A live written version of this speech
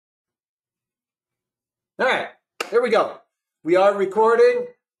All right, here we go. We are recording.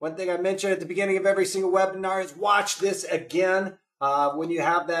 One thing I mentioned at the beginning of every single webinar is watch this again when you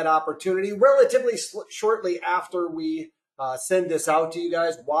have that opportunity, relatively shortly after we send this out to you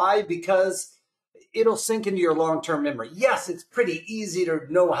guys. Why? Because it'll sink into your long-term memory. Yes, it's pretty easy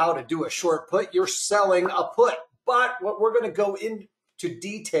to know how to do a short put. You're selling a put. But what we're going to go into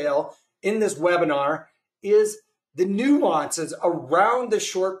detail in this webinar is the nuances around the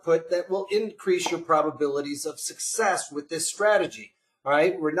short put that will increase your probabilities of success with this strategy. All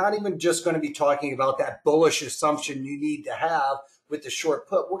right, we're not even just going to be talking about that bullish assumption you need to have with the short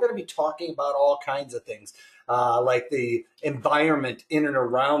put. We're going to be talking about all kinds of things like the environment in and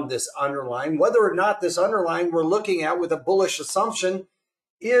around this underlying, whether or not this underlying we're looking at with a bullish assumption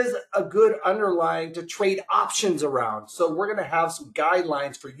is a good underlying to trade options around. So we're going to have some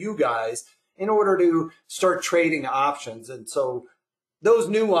guidelines for you guys in order to start trading options. And so those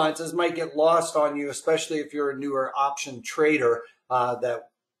nuances might get lost on you, especially if you're a newer option trader, that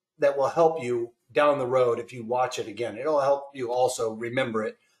will help you down the road if you watch it again. It'll help you also remember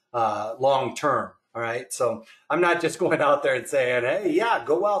it long term. All right. So I'm not just going out there and saying, hey, yeah,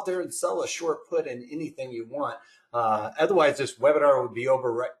 go out there and sell a short put in anything you want. Otherwise, this webinar would be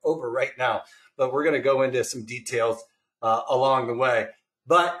over right now. But we're going to go into some details along the way.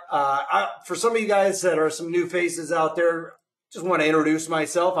 But for some of you guys that are some new faces out there, just want to introduce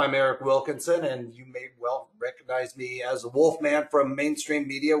myself. I'm Eric Wilkinson, and you may well recognize me as the Wolfman from mainstream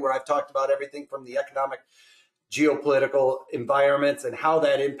media, where I've talked about everything from the economic, geopolitical environments and how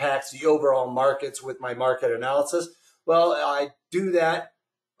that impacts the overall markets with my market analysis. Well, I do that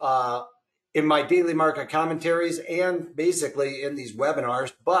in my daily market commentaries and basically in these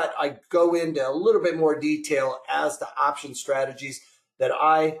webinars, but I go into a little bit more detail as to option strategies that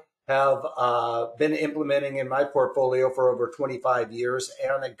I have been implementing in my portfolio for over 25 years.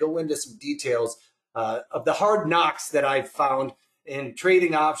 And I go into some details of the hard knocks that I've found in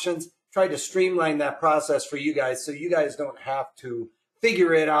trading options, try to streamline that process for you guys so you guys don't have to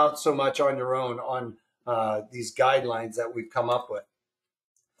figure it out so much on your own on these guidelines that we've come up with.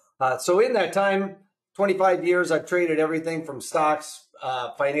 So in that time, 25 years, I've traded everything from stocks,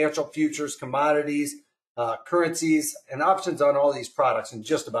 financial futures, commodities, currencies, and options on all these products in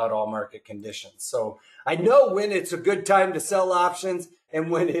just about all market conditions. So I know when it's a good time to sell options and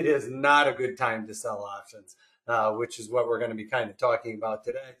when it is not a good time to sell options, which is what we're going to be kind of talking about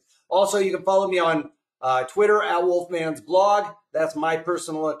today. Also, you can follow me on Twitter at Wolfman's Blog. That's my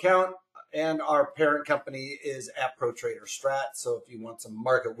personal account. And our parent company is at ProTrader Strat. So if you want some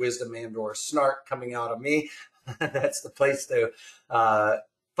market wisdom and or snark coming out of me, that's the place to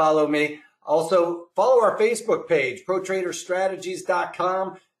follow me. Also, follow our Facebook page,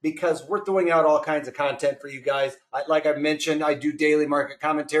 ProTraderStrategies.com, because we're throwing out all kinds of content for you guys. Like I mentioned, I do daily market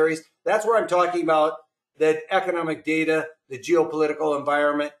commentaries. That's where I'm talking about the economic data, the geopolitical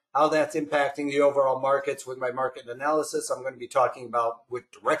environment, how that's impacting the overall markets with my market analysis. I'm going to be talking about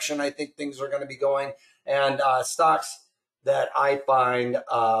what direction I think things are going to be going, and stocks that I find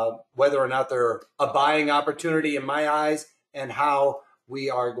whether or not they're a buying opportunity in my eyes, and how we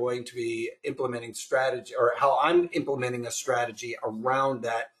are going to be implementing strategy, or how I'm implementing a strategy around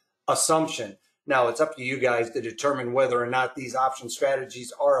that assumption. Now, it's up to you guys to determine whether or not these option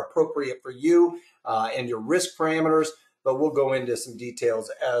strategies are appropriate for you and your risk parameters, but we'll go into some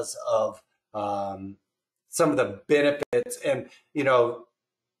details as of some of the benefits. And, you know,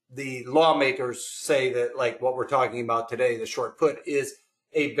 the lawmakers say that, like what we're talking about today, the short put is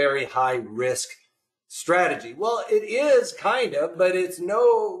a very high risk strategy. Well, it is kind of, but it's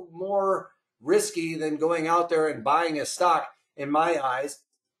no more risky than going out there and buying a stock, in my eyes,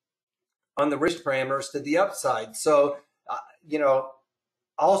 on the risk parameters to the upside. So, you know,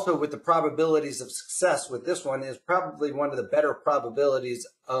 also with the probabilities of success with this one is probably one of the better probabilities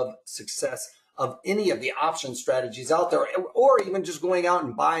of success of any of the option strategies out there, or even just going out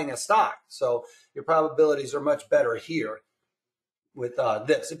and buying a stock. So your probabilities are much better here with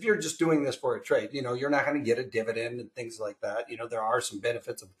this. If you're just doing this for a trade, you know, you're not going to get a dividend and things like that. You know, there are some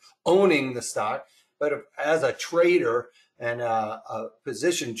benefits of owning the stock, but as a trader and a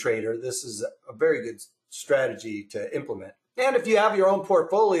position trader, this is a very good strategy to implement. And if you have your own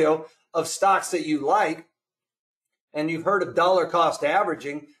portfolio of stocks that you like, and you've heard of dollar cost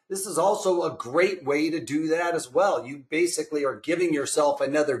averaging, this is also a great way to do that as well. You basically are giving yourself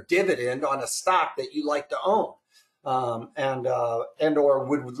another dividend on a stock that you like to own. And or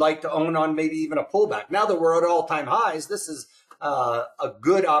would like to own on maybe even a pullback. Now that we're at all-time highs, this is a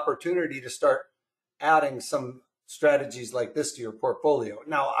good opportunity to start adding some strategies like this to your portfolio.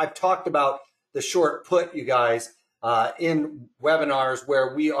 Now, I've talked about the short put, you guys, in webinars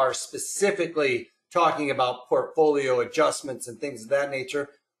where we are specifically talking about portfolio adjustments and things of that nature.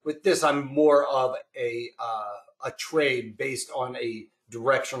 With this, I'm more of a trade based on a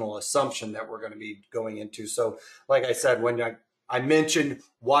directional assumption that we're going to be going into. So like I said, when I mentioned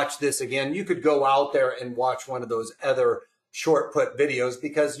watch this again, you could go out there and watch one of those other short put videos,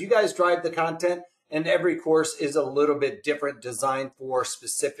 because you guys drive the content, and every course is a little bit different, designed for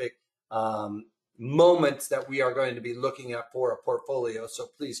specific moments that we are going to be looking at for a portfolio. So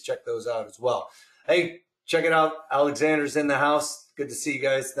please check those out as well. Hey, check it out. Alexander's in the house. Good to see you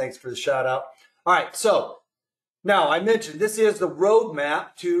guys. Thanks for the shout out. All right. So now I mentioned this is the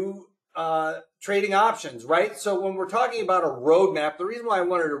roadmap to trading options, right? So when we're talking about a roadmap, the reason why I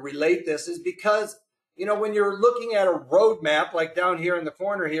wanted to relate this is because, you know, when you're looking at a roadmap, like down here in the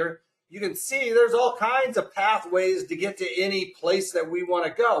corner here, you can see there's all kinds of pathways to get to any place that we want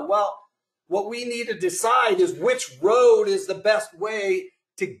to go. Well, what we need to decide is which road is the best way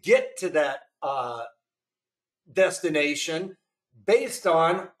to get to that destination, based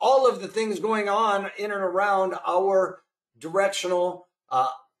on all of the things going on in and around our directional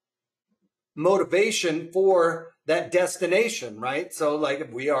motivation for that destination, right? So like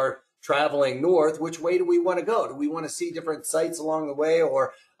if we are traveling north, which way do we want to go? Do we want to see different sites along the way,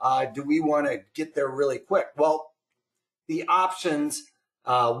 or do we want to get there really quick? Well, the options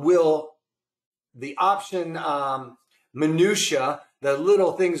the option minutia, the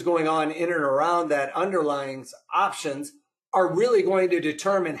little things going on in and around that underlying options, are really going to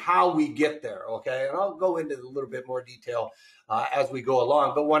determine how we get there, okay? And I'll go into a little bit more detail as we go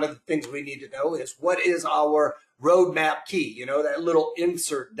along. But one of the things we need to know is, what is our roadmap key? You know, that little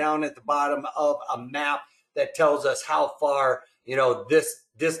insert down at the bottom of a map that tells us how far, you know, this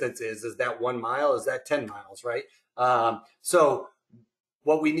distance is. Is that 1 mile? Is that 10 miles, right? So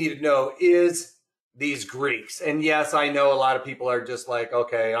what we need to know is these Greeks. And yes, I know a lot of people are just like,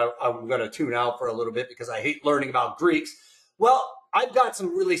 okay, I'm going to tune out for a little bit because I hate learning about Greeks. Well, I've got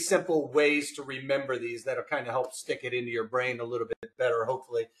some really simple ways to remember these that'll kind of help stick it into your brain a little bit better,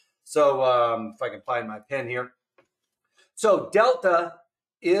 hopefully. So if I can find my pen here. So delta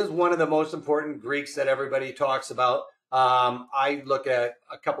is one of the most important Greeks that everybody talks about. I look at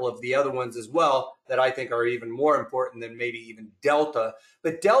a couple of the other ones as well that I think are even more important than maybe even delta.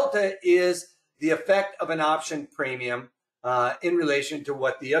 But delta is the effect of an option premium in relation to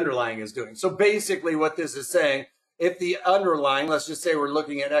what the underlying is doing. So basically what this is saying, if the underlying, let's just say we're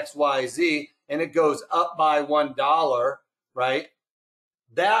looking at XYZ, and it goes up by $1, right?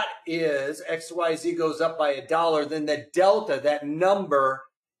 That is, XYZ goes up by $1, then the delta, that number,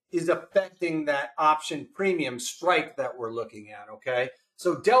 is affecting that option premium strike that we're looking at, okay?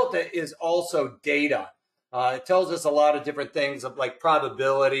 So delta is also data. It tells us a lot of different things, of like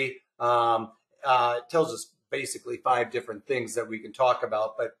probability. It tells us basically 5 different things that we can talk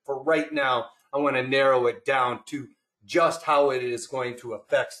about. But for right now, I want to narrow it down to just how it is going to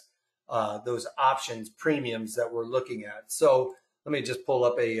affect those options premiums that we're looking at. So let me just pull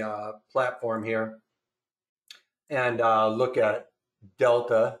up a platform here and look at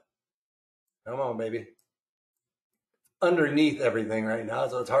delta. Come on, baby. Underneath everything right now,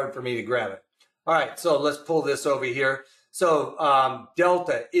 so it's hard for me to grab it. All right, so let's pull this over here. So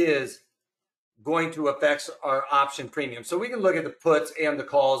delta is going to affect our option premium. So we can look at the puts and the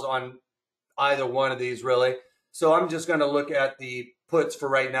calls on either one of these, really. So I'm just going to look at the puts for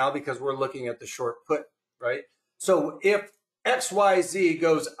right now because we're looking at the short put, right? So if XYZ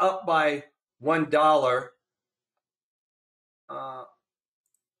goes up by $1,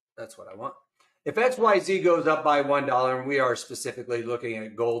 that's what I want. If XYZ goes up by $1, and we are specifically looking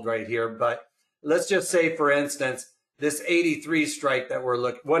at gold right here, but let's just say, for instance, this 83 strike that we're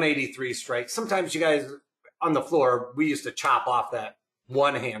looking, 183 strike. Sometimes you guys on the floor, we used to chop off that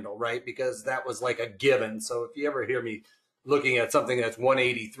one handle, right? Because that was like a given. So if you ever hear me looking at something that's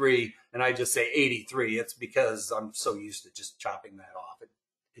 183 and I just say 83, it's because I'm so used to just chopping that off.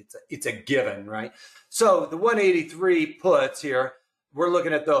 It's a given, right? So the 183 puts here, we're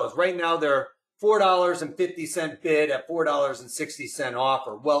looking at those. Right now they're $4.50 bid at $4.60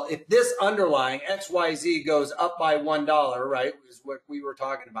 offer. Well, if this underlying XYZ goes up by $1, right, is what we were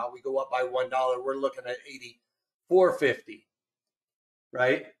talking about. We go up by $1, we're looking at $84.50,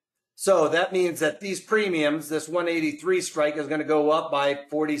 right? So that means that these premiums, this 183 strike is going to go up by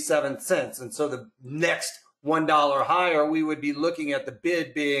 47 cents. And so the next $1 higher, we would be looking at the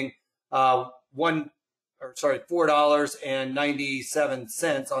bid being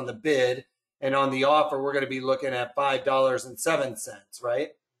 $4.97 on the bid. And on the offer, we're going to be looking at $5.07, right?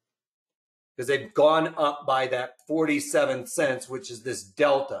 Because they've gone up by that 47 cents, which is this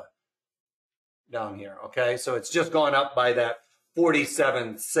delta down here, okay? So it's just gone up by that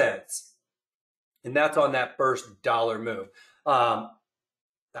 47 cents. And that's on that first dollar move.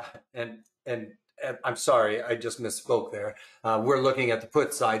 And I'm sorry, I just misspoke there. We're looking at the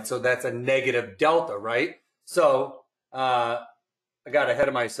put side, so that's a negative delta, right? So I got ahead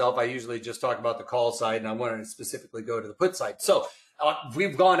of myself. I usually just talk about the call side, and I wanted to specifically go to the put side. So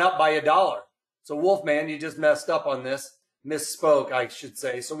we've gone up by $1. So Wolfman, you just messed up on this. Misspoke, I should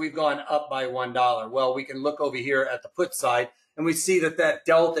say. So we've gone up by $1. Well, we can look over here at the put side, and we see that that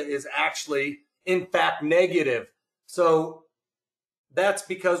delta is actually, in fact, negative. So that's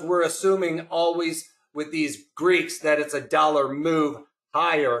because we're assuming always with these Greeks that it's a dollar move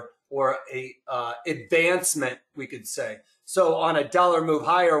higher, or a advancement, we could say. So on a dollar move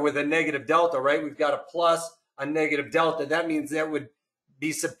higher with a negative delta, right, we've got a plus, a negative delta. That means that would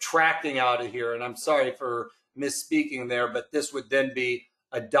be subtracting out of here. And I'm sorry for misspeaking there, but this would then be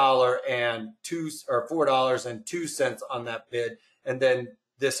 $1.02 or $4.02 on that bid. And then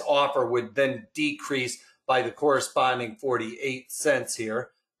this offer would then decrease by the corresponding 48 cents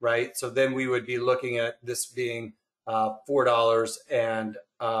here, right? So then we would be looking at this being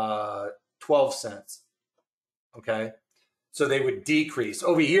 $4.12. Okay, so they would decrease.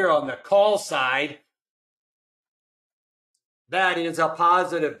 Over here on the call side, that is a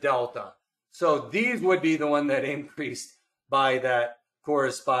positive delta. So these would be the one that increased by that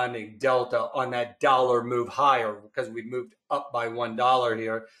corresponding delta on that dollar move higher, because we moved up by $1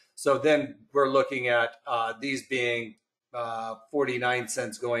 here. So then we're looking at these being 49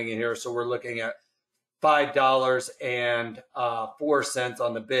 cents going in here. So we're looking at $5.04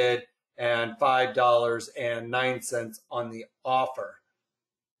 on the bid and $5.09 on the offer.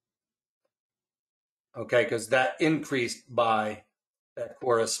 Okay, because that increased by that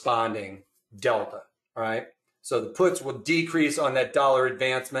corresponding delta. All right. So the puts will decrease on that dollar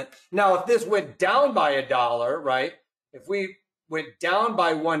advancement. Now, if this went down by $1, right? If we went down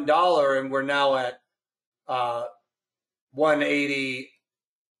by $1 and we're now at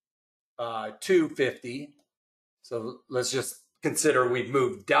 182.50. So let's just consider we've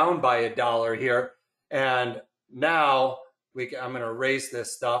moved down by $1 here. And now I'm going to erase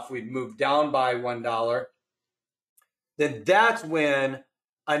this stuff. We've moved down by $1. Then that's when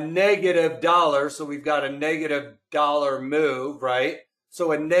a negative dollar, so we've got a negative dollar move, right?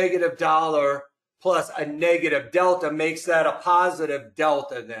 So a negative dollar plus a negative delta makes that a positive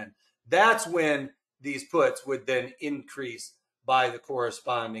delta then. That's when these puts would then increase by the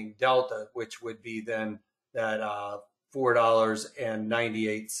corresponding delta, which would be then that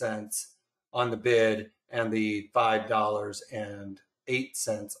 $4.98 on the bid and the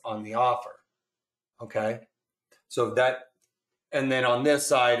 $5.08 on the offer. Okay, so that, and then on this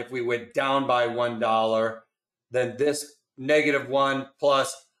side, if we went down by $1, then this -1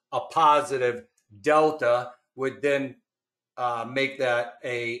 plus a positive delta would then make that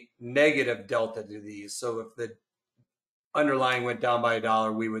a negative delta to these. So if the underlying went down by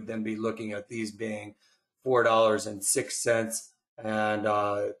 $1, we would then be looking at these being $4.06 and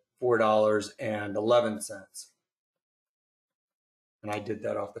 $4.11. And I did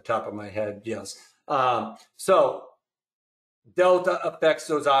that off the top of my head, yes. So delta affects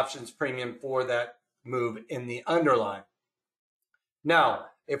those options premium for that move in the underlying. Now,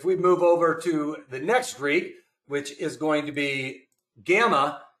 if we move over to the next Greek, which is going to be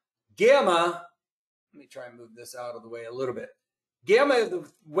gamma, let me try and move this out of the way a little bit. Gamma,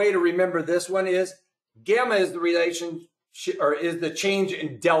 the way to remember this one is, gamma is the relationship, or is the change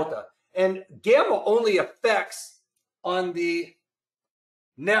in delta. And gamma only affects on the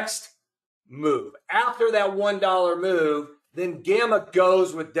next move. After that $1 move, then gamma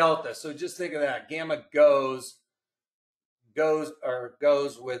goes with delta. So just think of that. Gamma goes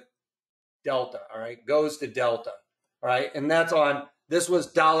with delta, all right? Goes to delta, all right? And that's on, this was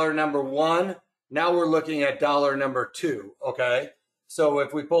dollar number 1. Now we're looking at dollar number 2, okay? So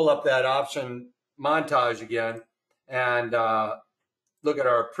if we pull up that option montage again and look at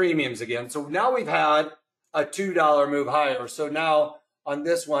our premiums again. So now we've had a $2 move higher. So now on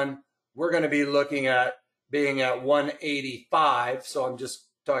this one, we're going to be looking at being at 185. So I'm just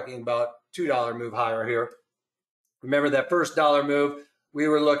talking about $2 move higher here. Remember that first dollar move, we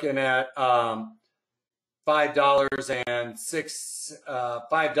were looking at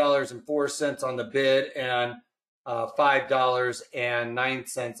 $5.04 on the bid and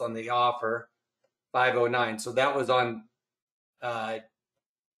 $5.09 on the offer, 509. So that was on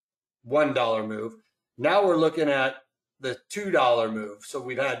 $1 move. Now we're looking at the $2 move. So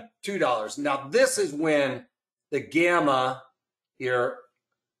we've had $2. Now this is when the gamma here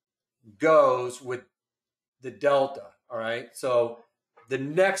goes with the delta, all right? So the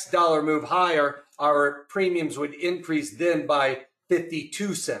next dollar move higher, our premiums would increase then by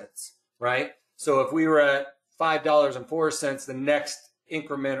 52 cents, right? So if we were at $5.04, the next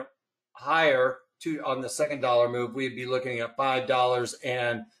increment higher on the second dollar move, we'd be looking at $5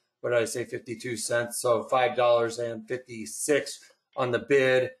 and what did I say, 52 cents? So $5.56 on the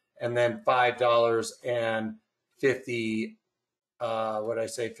bid, and then $5.50. What did I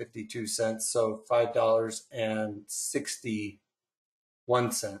say, 52 cents? So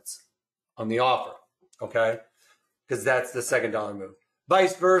 $5.61 on the offer. Okay, because that's the second dollar move.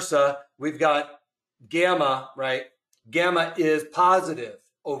 Vice versa, we've got gamma, right? Gamma is positive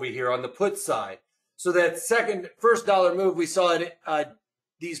over here on the put side. So that first dollar move, we saw it,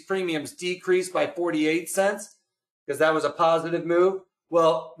 these premiums decrease by 48 cents because that was a positive move.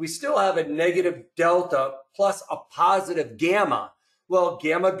 Well, we still have a negative delta plus a positive gamma. Well,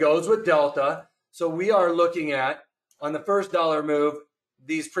 gamma goes with delta. So we are looking at, on the first dollar move,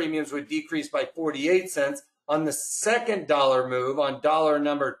 these premiums would decrease by 48 cents. On the second dollar move, on dollar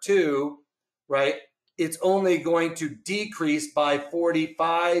number 2, right, it's only going to decrease by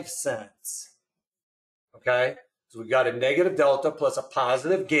 45 cents. Okay, so we got a negative delta plus a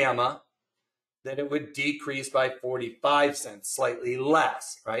positive gamma, then it would decrease by 45 cents, slightly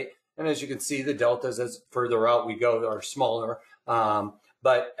less, right? And as you can see, the deltas as further out we go are smaller,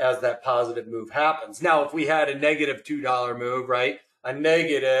 but as that positive move happens. Now, if we had a negative $2 move, right, a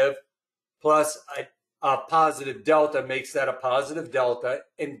negative plus a positive delta makes that a positive delta,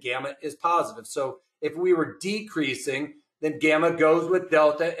 and gamma is positive. So if we were decreasing, then gamma goes with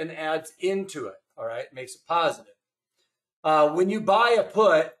delta and adds into it. All right, makes it positive. When you buy a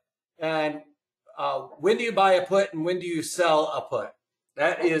put, and when do you buy a put and when do you sell a put?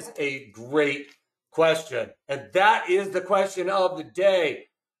 That is a great question. And that is the question of the day,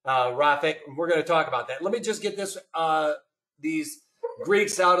 Rafik. We're going to talk about that. Let me just get these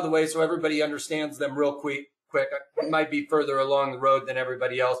Greeks out of the way so everybody understands them real quick. I might be further along the road than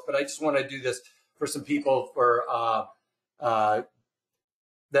everybody else, but I just want to do this for some people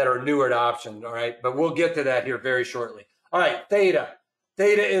that are newer to options, all right? But we'll get to that here very shortly. All right, theta.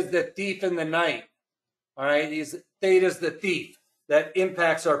 Theta is the thief in the night, all right? Theta is the thief that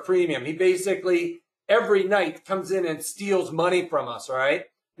impacts our premium. He basically, every night, comes in and steals money from us, all right?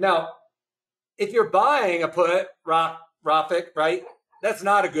 Now, if you're buying a put, Rafik, right, that's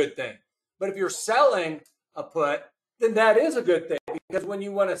not a good thing. But if you're selling a put, then that is a good thing, because when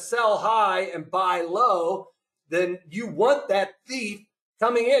you want to sell high and buy low, then you want that thief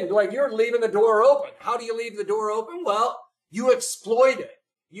coming in. Like, you're leaving the door open. How do you leave the door open? Well, you exploit it.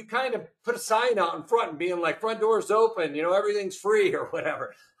 You kind of put a sign out in front and being like, front door's open, you know, everything's free or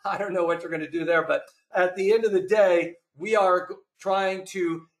whatever. I don't know what you're going to do there, but at the end of the day, we are trying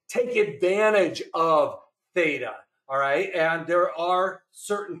to take advantage of theta, all right? And there are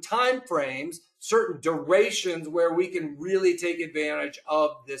certain time frames, certain durations where we can really take advantage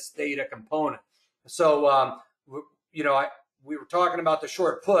of this theta component. So, you know, we were talking about the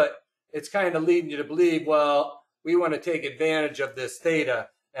short put. It's kind of leading you to believe, well, we want to take advantage of this theta.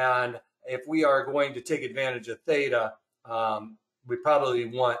 And if we are going to take advantage of theta, we probably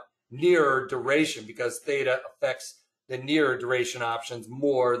want nearer duration, because theta affects the nearer duration options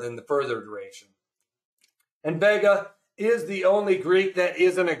more than the further duration. And Vega is the only Greek that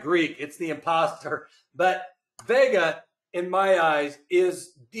isn't a Greek. It's the imposter. But Vega, in my eyes,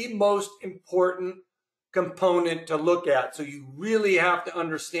 is the most important component to look at. So you really have to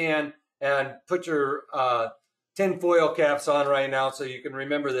understand and put your tinfoil caps on right now so you can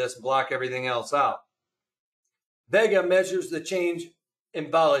remember this and block everything else out. Vega measures the change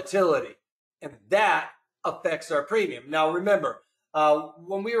in volatility, and that affects our premium. Now remember,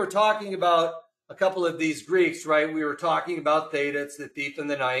 when we were talking about a couple of these Greeks, right, we were talking about theta. It's the thief in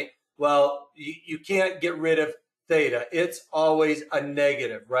the night. Well, you can't get rid of theta. It's always a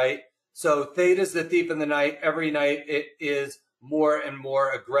negative, right? So theta is the thief in the night. Every night it is more and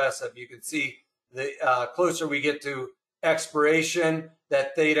more aggressive. You can see the closer we get to expiration,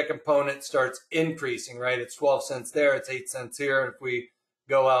 that theta component starts increasing, right? It's 12 cents there. It's 8 cents here. And if we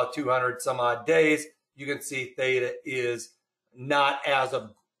go out 200 some odd days, you can see theta is not as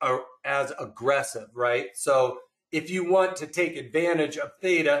aggressive, right? So if you want to take advantage of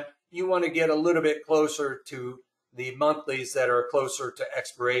theta, you want to get a little bit closer to the monthlies that are closer to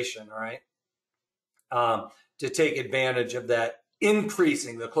expiration, all right? To take advantage of that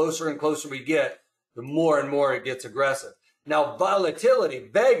increasing. The closer and closer we get, the more and more it gets aggressive. Now, volatility,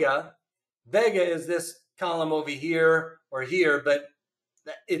 Vega is this column over here or here, but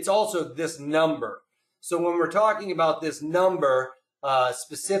it's also this number. So when we're talking about this number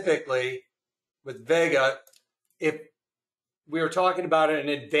specifically with Vega, if we were talking about an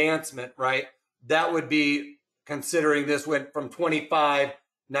advancement, right, that would be considering this went from 25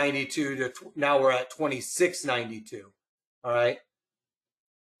 92 to now we're at 26.92. All right.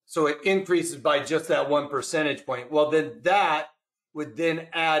 So it increases by just that 1 percentage point. Well, then that would then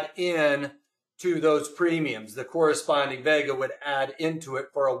add in to those premiums. The corresponding Vega would add into it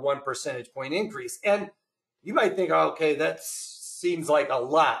for a 1 percentage point increase. And you might think, oh, okay, that seems like a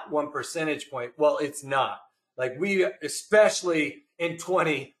lot, 1 percentage point. Well, it's not. Like we, especially in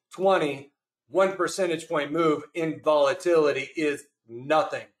 2020, 1 percentage point move in volatility is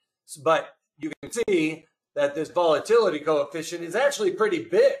nothing. But you can see that this volatility coefficient is actually pretty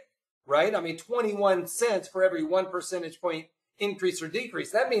big, right? I mean, 21 cents for every 1 percentage point increase or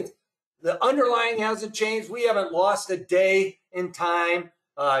decrease. That means the underlying hasn't changed. We haven't lost a day in time.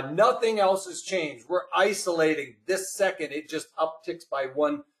 Nothing else has changed. We're isolating this second. It just upticks by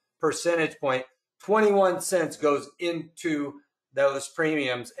 1 percentage point. 21 cents goes into those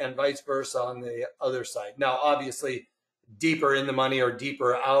premiums and vice versa on the other side. Now, obviously, deeper in the money or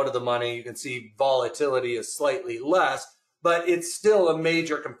deeper out of the money, you can see volatility is slightly less, but it's still a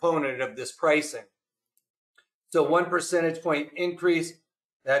major component of this pricing. So 1 percentage point increase,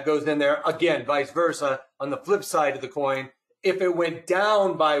 that goes in there. Again, vice versa. On the flip side of the coin, if it went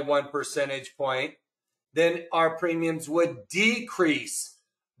down by 1 percentage point, then our premiums would decrease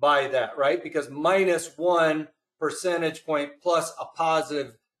by that, right? Because minus 1 percentage point plus a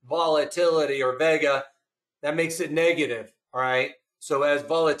positive volatility or Vega, that makes it negative, all right? So as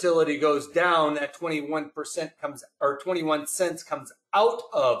volatility goes down, that 21% comes, or 21 cents comes out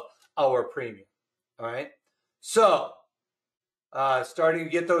of our premium, all right? So starting to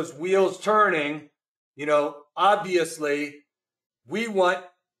get those wheels turning, you know, obviously we want,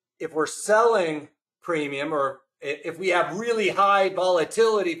 if we're selling premium or if we have really high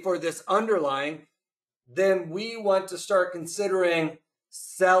volatility for this underlying, then we want to start considering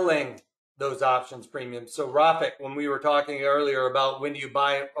selling those options premiums. So Rafik, when we were talking earlier about when do you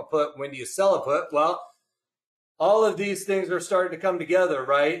buy a put, when do you sell a put, well, all of these things are starting to come together,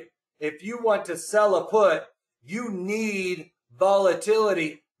 right? If you want to sell a put, you need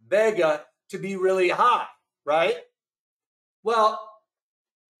volatility, Vega, to be really high, right? Well,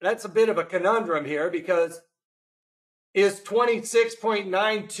 that's a bit of a conundrum here because is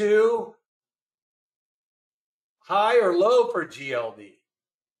 26.92 high or low for GLD?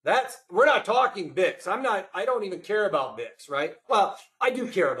 We're not talking VIX. I don't even care about VIX, right? Well, I do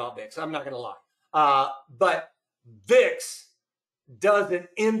care about VIX. I'm not going to lie. But VIX doesn't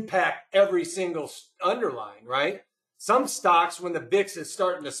impact every single underlying, right? Some stocks, when the VIX is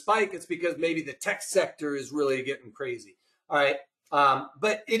starting to spike, it's because maybe the tech sector is really getting crazy. All right.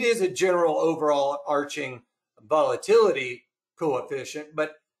 But it is a general overall arching volatility coefficient,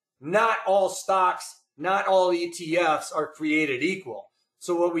 but not all stocks, not all ETFs are created equal.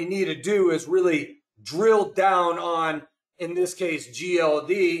 So what we need to do is really drill down on, in this case,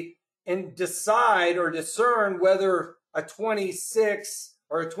 GLD, and decide or discern whether a 26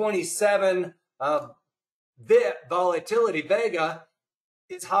 or a 27 volatility Vega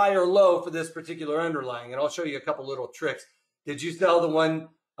is high or low for this particular underlying. And I'll show you a couple little tricks. Did you sell the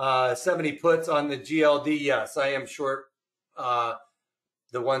 170 puts on the GLD? Yes, I am short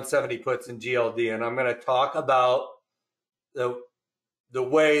the 170 puts in GLD. And I'm going to talk about the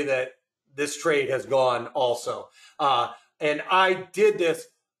way that this trade has gone also. And I did this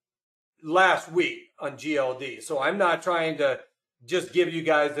last week on GLD. So I'm not trying to just give you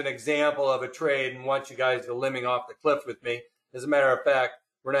guys an example of a trade and want you guys to limbing off the cliff with me. As a matter of fact,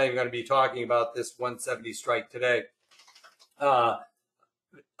 we're not even going to be talking about this 170 strike today. We're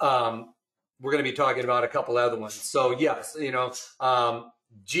going to be talking about a couple other ones. So yes, you know,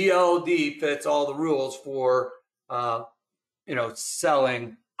 GLD fits all the rules for, you know,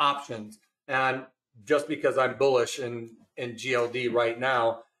 selling options. And just because I'm bullish in GLD right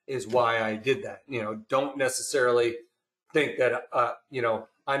now is why I did that. You know, don't necessarily think that, you know,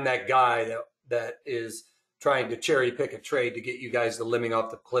 I'm that guy that is trying to cherry pick a trade to get you guys to limbing off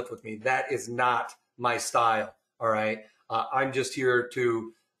the cliff with me. That is not my style. All right. I'm just here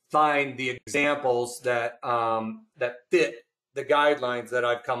to find the examples that that fit the guidelines that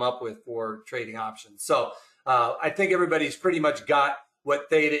I've come up with for trading options. So I think everybody's pretty much got what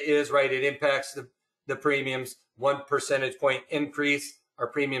theta is, right? It impacts the premiums. 1 percentage point increase, our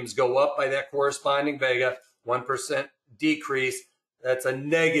premiums go up by that corresponding Vega. 1% decrease, that's a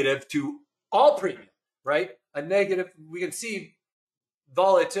negative to all premium, right? A negative, we can see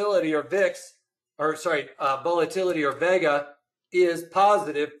volatility or VIX, or sorry, volatility or Vega is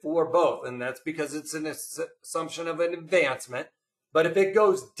positive for both. And that's because it's an assumption of an advancement. But if it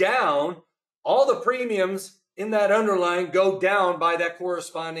goes down, all the premiums in that underlying go down by that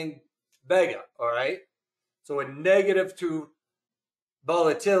corresponding Vega, all right? So a negative to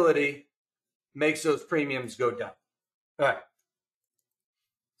volatility makes those premiums go down. All right.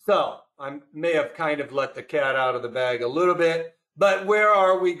 So I may have kind of let the cat out of the bag a little bit, but where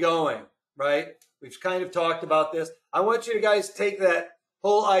are we going, right? We've kind of talked about this. I want you guys to take that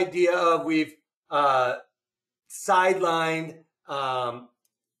whole idea of we've sidelined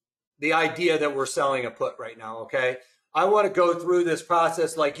the idea that we're selling a put right now, okay? I want to go through this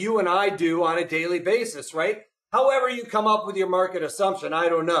process like you and I do on a daily basis, right? However you come up with your market assumption, I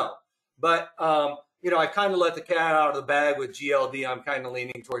don't know. But, you know, I kind of let the cat out of the bag with GLD. I'm kind of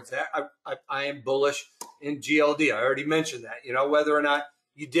leaning towards that. I am bullish in GLD. I already mentioned that, you know, whether or not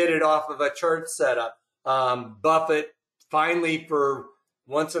you did it off of a chart setup. Buffett finally, for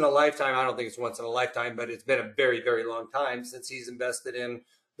once in a lifetime, I don't think it's once in a lifetime, but it's been a very, very long time since he's invested in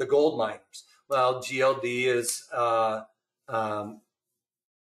the gold miners. Well, GLD is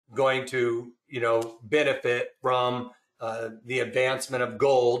going to, you know, benefit from the advancement of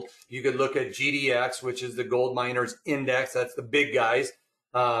gold. You could look at GDX, which is the gold miners index. That's the big guys.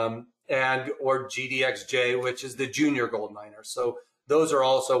 And or GDXJ, which is the junior gold miners. So those are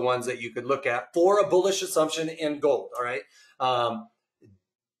also ones that you could look at for a bullish assumption in gold. All right.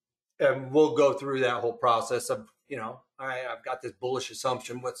 And we'll go through that whole process of, you know, all right, I've got this bullish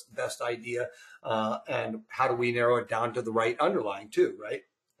assumption. What's the best idea? And how do we narrow it down to the right underlying too, right?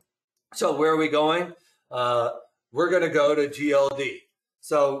 So where are we going? We're going to go to GLD.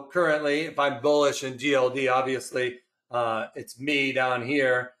 So currently, if I'm bullish in GLD, obviously it's me down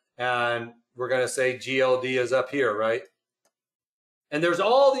here, and we're going to say GLD is up here, right? And there's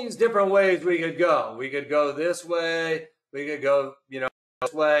all these different ways we could go. We could go this way. We could go, you know,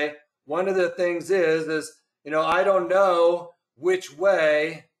 this way. One of the things is, you know, I don't know which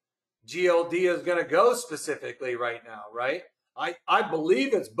way GLD is going to go specifically right now, right? I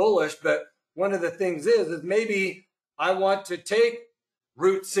believe it's bullish, but one of the things is maybe I want to take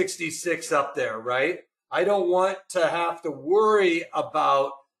Route 66 up there, right? I don't want to have to worry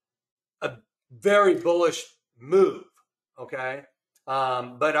about a very bullish move, okay?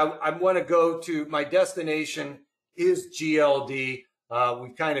 But I want to go to, my destination is GLD.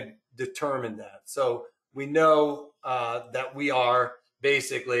 We've kind of determined that. So we know that we are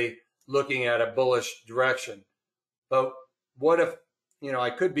basically looking at a bullish direction. But what if, you know,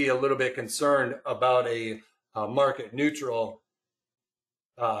 I could be a little bit concerned about a market neutral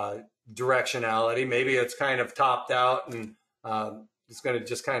directionality. Maybe it's kind of topped out and it's going to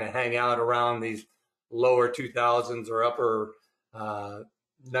just kind of hang out around these lower 2000s or upper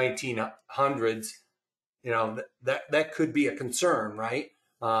 1900s. You know, that could be a concern, right?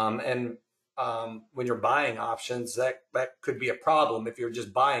 And when you're buying options, that could be a problem if you're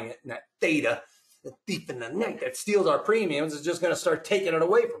just buying it, and that theta, the thief in the night that steals our premiums, is just going to start taking it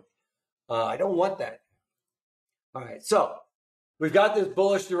away from me. I don't want that. All right, so we've got this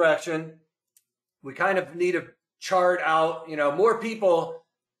bullish direction. We kind of need to chart out, you know, more people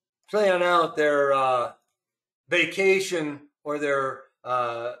plan out their vacation or their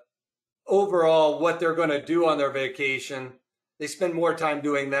overall what they're going to do on their vacation. They spend more time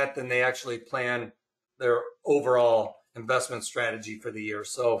doing that than they actually plan their overall investment strategy for the year.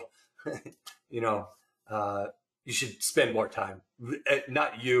 So, you know, you should spend more time.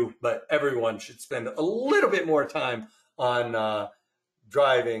 Not you, but everyone should spend a little bit more time on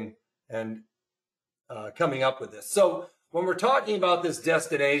driving and coming up with this. So when we're talking about this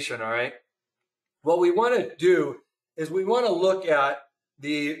destination, all right, what we want to do is we want to look at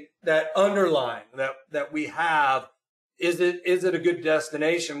that underlying that we have. Is it a good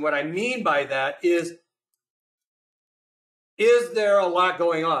destination? What I mean by that is there a lot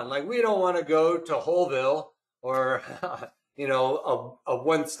going on? Like, we don't want to go to Holeville or, you know, a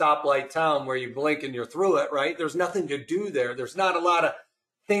one stoplight town where you blink and you're through it, right? There's nothing to do there. There's not a lot of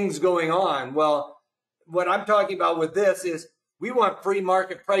things going on. Well, what I'm talking about with this is we want free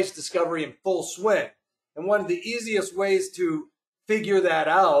market price discovery in full swing. And one of the easiest ways to figure that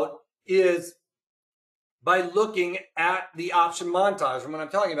out is by looking at the option montage. And when I'm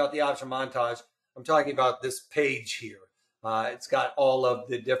talking about the option montage, I'm talking about this page here. It's got all of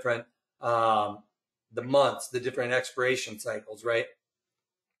the different, the months, the different expiration cycles, right?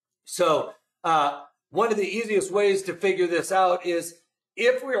 So one of the easiest ways to figure this out is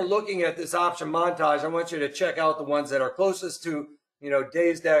if we're looking at this option montage, I want you to check out the ones that are closest to, you know,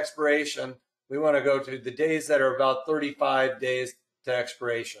 days to expiration. We want to go to the days that are about 35 days to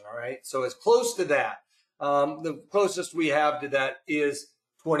expiration, all right? So as close to that. The closest we have to that is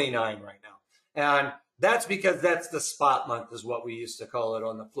 29 right now. And that's because that's the spot month is what we used to call it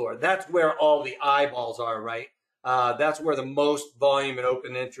on the floor. That's where all the eyeballs are, right? That's where the most volume and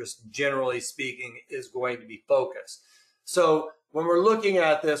open interest, generally speaking, is going to be focused. So when we're looking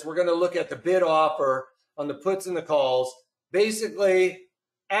at this, we're going to look at the bid offer on the puts and the calls, basically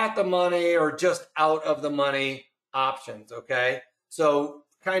at the money or just out of the money options, okay? So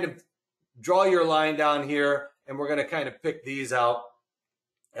kind of draw your line down here, and we're going to kind of pick these out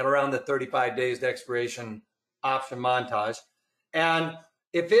at around the 35 days to expiration option montage. And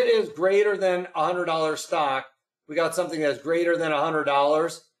if it is greater than $100 stock, we got something that's greater than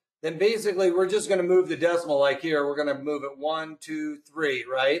 $100, then basically we're just going to move the decimal like here. We're going to move it 1, 2, 3,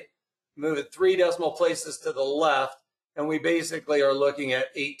 right? Move it 3 decimal places to the left, and we basically are looking at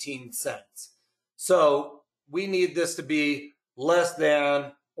 18 cents. So we need this to be less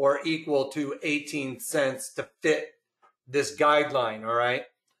than or equal to 18 cents to fit this guideline, all right?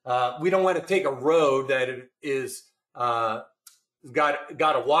 We don't want to take a road that is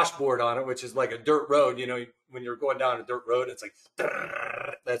got a washboard on it, which is like a dirt road. You know, when you're going down a dirt road, it's like,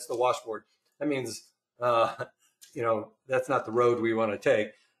 that's the washboard. That means, you know, that's not the road we want to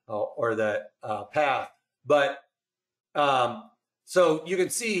take or that path. But so you can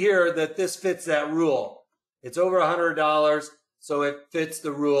see here that this fits that rule. It's over $100, so it fits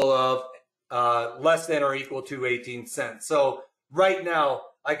the rule of less than or equal to 18 cents. So right now,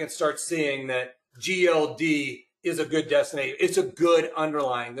 I can start seeing that GLD is a good destination. It's a good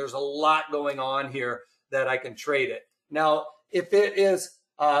underlying. There's a lot going on here that I can trade it. Now, if it is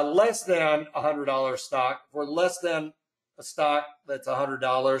less than $100 stock, if we're less than a stock that's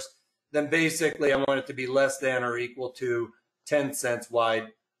 $100, then basically I want it to be less than or equal to 10 cents wide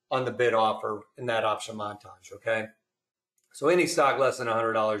on the bid offer in that option montage, okay? So any stock less than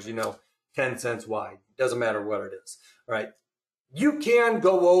 $100, you know, 10 cents wide. Doesn't matter what it is, all right? You can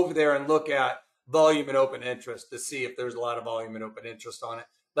go over there and look at volume and open interest to see if there's a lot of volume and open interest on it.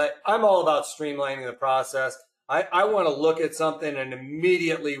 But I'm all about streamlining the process. I want to look at something and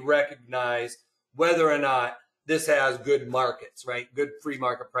immediately recognize whether or not this has good markets, right? Good free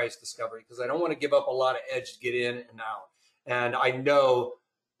market price discovery, because I don't want to give up a lot of edge to get in and out. And I know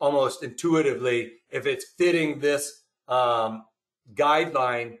almost intuitively if it's fitting this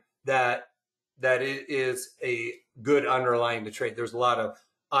guideline that it is a good underlying to trade. There's a lot of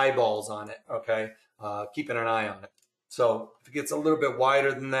eyeballs on it, okay? Keeping an eye on it. So if it gets a little bit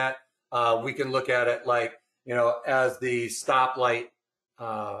wider than that, we can look at it like, you know, as the stoplight,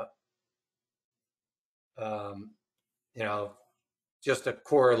 you know, just to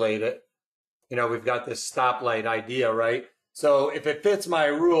correlate it. You know, we've got this stoplight idea, right? So if it fits my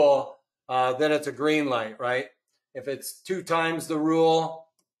rule, then it's a green light, right? If it's 2 times the rule,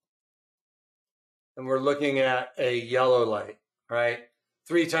 and we're looking at a yellow light, right?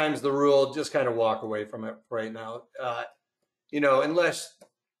 3 times the rule, just kind of walk away from it right now. You know, unless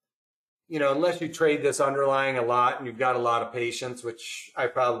you trade this underlying a lot and you've got a lot of patience, which I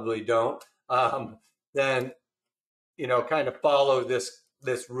probably don't, then, you know, kind of follow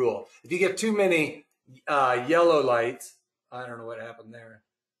this rule. If you get too many yellow lights, I don't know what happened there.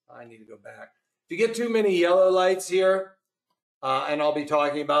 I need to go back. If you get too many yellow lights here, and I'll be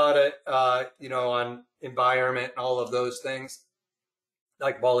talking about it, you know, on environment and all of those things,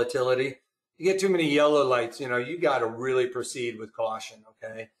 like volatility. You get too many yellow lights, you know, you got to really proceed with caution,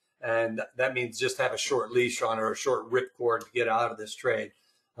 okay? And that means just have a short leash on or a short ripcord to get out of this trade.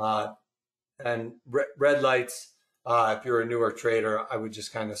 And red lights, if you're a newer trader, I would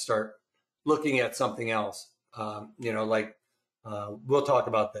just kind of start looking at something else. You know, like we'll talk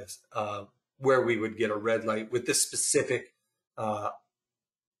about this, where we would get a red light with this specific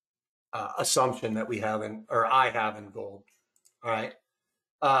assumption that we have or I have in gold. All right.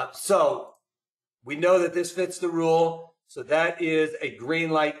 So we know that this fits the rule. So that is a green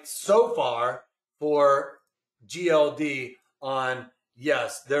light so far for GLD on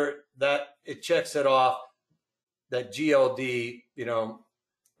yes, that it checks it off that GLD, you know,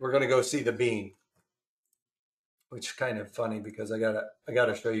 we're going to go see the bean, which is kind of funny because I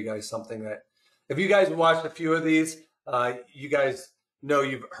gotta show you guys something that if you guys watched a few of these, you guys know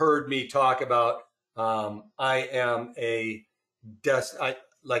you've heard me talk about. I am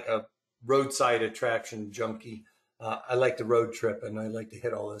like a roadside attraction junkie. I like to road trip and I like to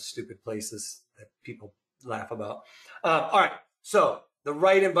hit all those stupid places that people laugh about. All right, so the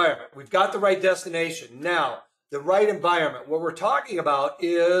right environment. We've got the right destination. Now, the right environment, what we're talking about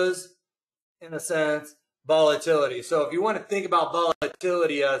is, in a sense, volatility. So if you want to think about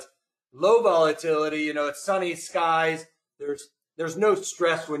volatility as low volatility, you know, it's sunny skies. There's no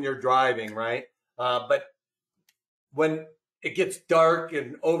stress when you're driving, right? But when it gets dark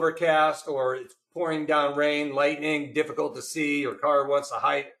and overcast or it's pouring down rain, lightning, difficult to see, your car wants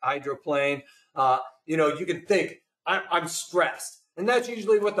to hydroplane, you know, you can think, I'm stressed. And that's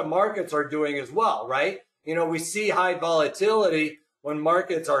usually what the markets are doing as well, right? you know, we see high volatility when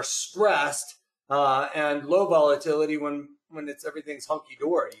markets are stressed and low volatility when it's everything's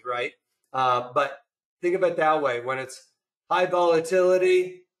hunky-dory, right? But think of it that way. When it's high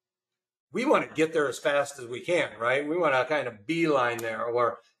volatility, we want to get there as fast as we can, right? We want to kind of beeline there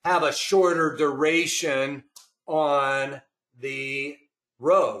or have a shorter duration on the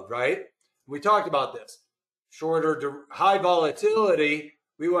road, right? We talked about this. High volatility,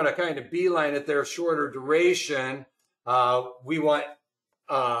 we want to kind of beeline it there, shorter duration. We want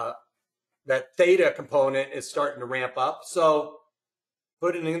that theta component is starting to ramp up. So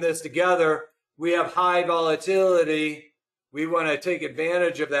putting this together, we have high volatility. We want to take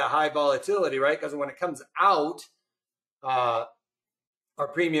advantage of that high volatility, right? Because when it comes out, our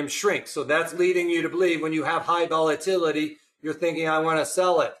premium shrinks. So that's leading you to believe when you have high volatility, you're thinking, I want to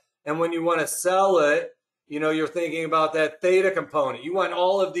sell it. And when you want to sell it, you know, you're thinking about that theta component. You want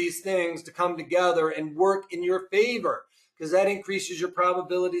all of these things to come together and work in your favor because that increases your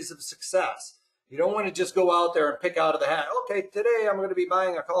probabilities of success. You don't want to just go out there and pick out of the hat. Okay, today I'm going to be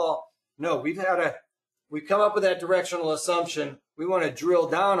buying a call. No, we've come up with that directional assumption. We want to drill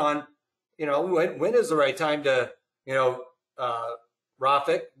down on, you know, when is the right time to, you know,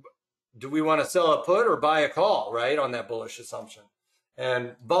 Rafik, do we want to sell a put or buy a call, right, on that bullish assumption?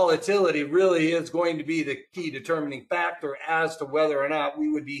 And volatility really is going to be the key determining factor as to whether or not we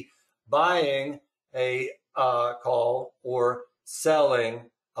would be buying a call or selling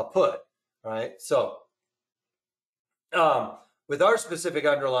a put, right? So with our specific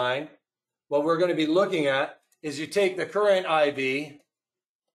underlying, what we're going to be looking at is you take the current IV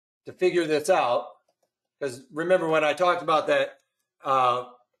to figure this out. Because remember when I talked about that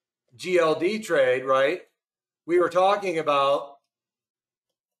GLD trade, right? We were talking about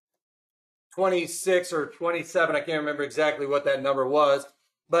 26 or 27. I can't remember exactly what that number was.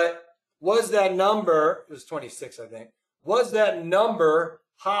 But was that number, it was 26, I think. Was that number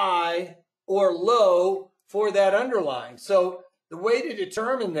high or low for that underlying? So the way to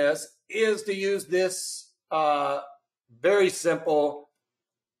determine this is to use this very simple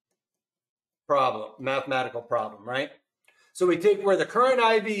problem, mathematical problem, right? So we take where the current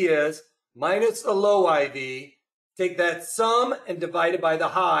IV is minus the low IV, take that sum and divide it by the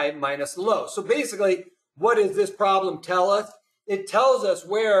high minus the low. So basically, what does this problem tell us? It tells us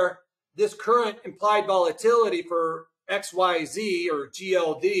where this current implied volatility for XYZ or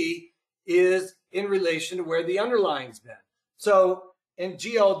GLD is in relation to where the underlying's been. So in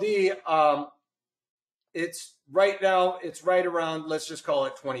GLD, it's right now, it's right around, let's just call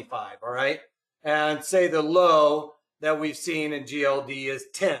it 25, all right? And say the low that we've seen in GLD is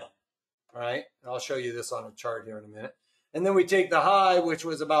 10, all right? And I'll show you this on a chart here in a minute. And then we take the high, which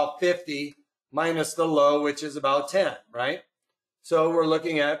was about 50, minus the low, which is about 10, right? So we're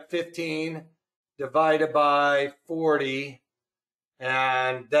looking at 15 divided by 40,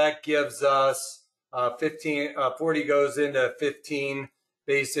 and that gives us 40 goes into 15,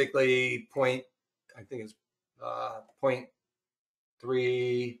 basically point, I think it's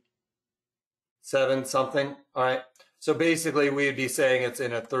 0.37 something. All right. So basically we'd be saying it's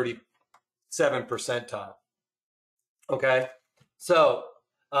in a 37 percentile. Okay. So,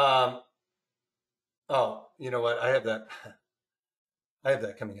 oh, you know what? I have that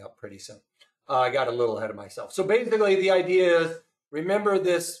coming up pretty soon. I got a little ahead of myself. So basically the idea is, remember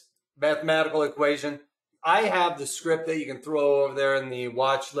this mathematical equation. I have the script that you can throw over there in the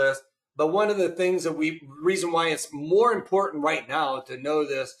watch list. But one of the things that reason why it's more important right now to know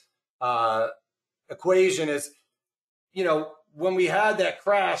this equation is, you know, when we had that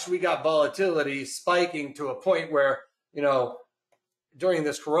crash, we got volatility spiking to a point where, you know, during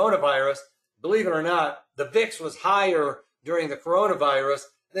this coronavirus, believe it or not, the VIX was higher during the coronavirus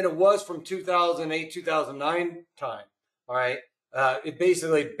than it was from 2008, 2009 time. All right. It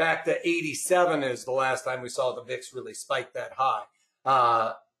basically back to 87 is the last time we saw the VIX really spike that high.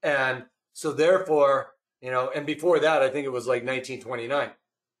 And so therefore, you know, and before that, I think it was like 1929.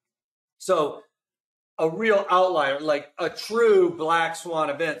 So a real outlier, like a true black swan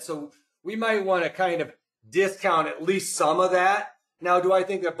event. So we might want to kind of discount at least some of that. Now, do I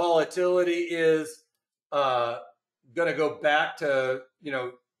think that volatility is going to go back to, you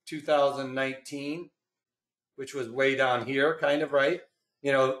know, 2019, which was way down here, kind of, right?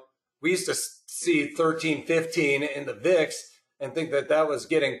 You know, we used to see 13, 15 in the VIX and think that that was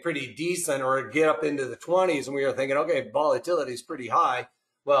getting pretty decent, or get up into the 20s, and we were thinking, okay, volatility is pretty high.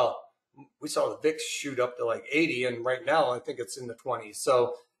 Well, we saw the VIX shoot up to like 80, and right now I think it's in the 20s.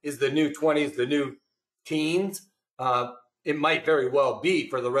 So is the new 20s the new teens? It might very well be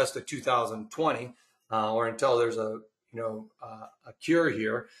for the rest of 2020, or until there's a, you know, a cure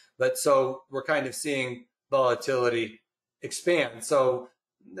here. But so we're kind of seeing volatility expands. So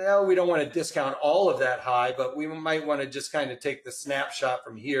now we don't want to discount all of that high, but we might want to just kind of take the snapshot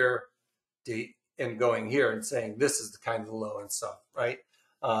from here and going here and saying this is the kind of the low and stuff, right?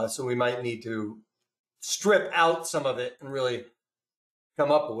 So we might need to strip out some of it and really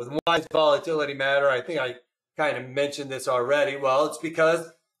come up with why does volatility matter? I think I kind of mentioned this already. Well, it's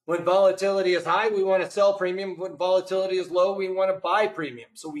because when volatility is high, we want to sell premium. When volatility is low, we want to buy premium.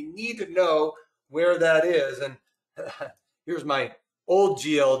 So we need to know where that is. And here's my old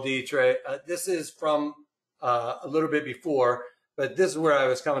GLD trade. This is from a little bit before, but this is where I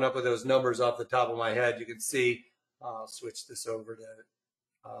was coming up with those numbers off the top of my head. You can see, I'll switch this over to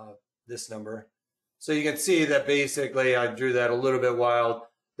this number. So you can see that basically I drew that a little bit wild.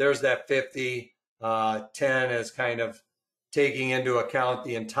 There's that 50, 10 is kind of taking into account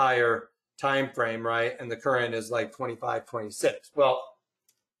the entire time frame, right? And the current is like 25, 26. Well,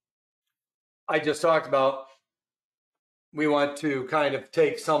 I just talked about we want to kind of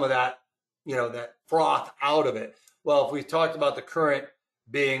take some of that, you know, that froth out of it. Well, if we talked about the current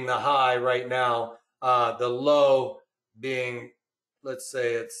being the high right now, the low being, let's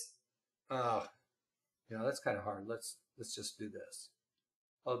say it's, you know, that's kind of hard. Let's just do this.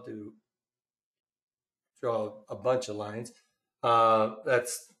 I'll draw a bunch of lines.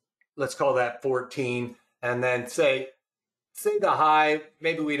 Let's call that 14, and then say the high.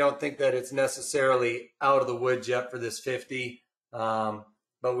 Maybe we don't think that it's necessarily out of the woods yet for this 50,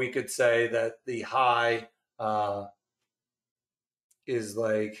 but we could say that the high is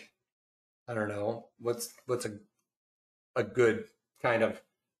like, I don't know, what's a good kind of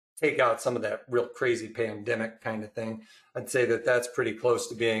take out some of that real crazy pandemic kind of thing. I'd say that that's pretty close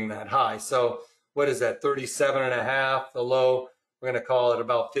to being that high. So what is that, 37 and a half? The low, we're going to call it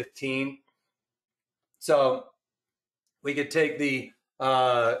about 15. So we could take the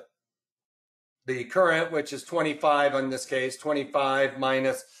current, which is 25 in this case, 25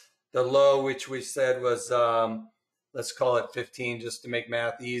 minus the low, which we said was, let's call it 15 just to make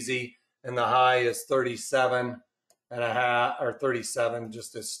math easy. And the high is 37 and a half, or 37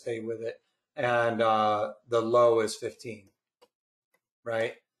 just to stay with it. And the low is 15,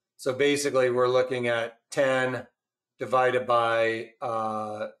 right? So basically we're looking at 10 divided by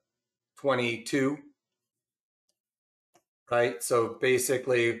 22, right? So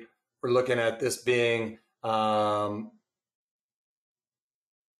basically we're looking at this being 40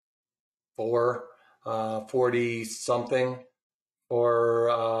 something,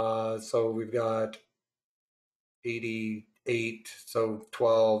 or so we've got 88, so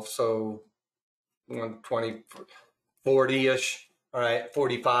 12, so 120, 40-ish, all right,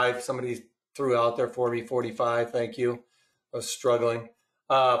 45, somebody threw out there for me, 45, thank you, I was struggling,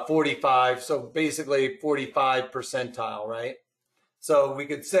 45, so basically 45 percentile, right? So we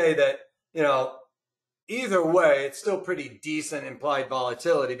could say that, you know, either way, it's still pretty decent implied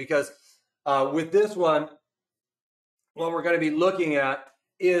volatility, because with this one, what we're going to be looking at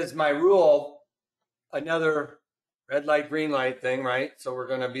is my rule, another red light, green light thing, right? So we're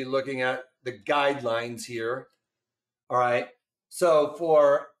going to be looking at the guidelines here. All right. So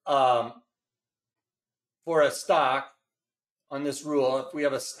for a stock on this rule, if we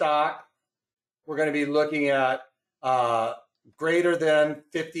have a stock, we're going to be looking at greater than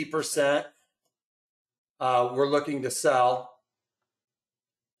 50%. We're looking to sell.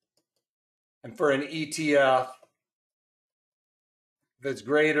 And for an ETF, if it's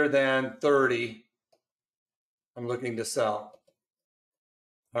greater than 30, I'm looking to sell.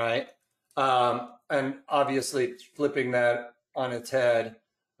 All right. And obviously flipping that on its head,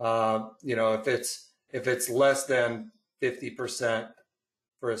 you know, if it's less than 50%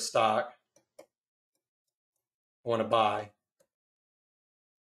 for a stock, I want to buy.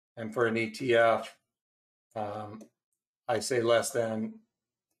 And for an ETF, I say less than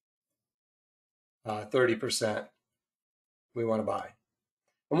 30%, we want to buy.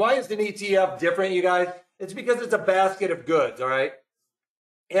 And why is an ETF different, you guys? It's because it's a basket of goods, all right?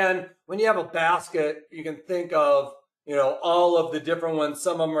 And when you have a basket, you can think of, you know, all of the different ones.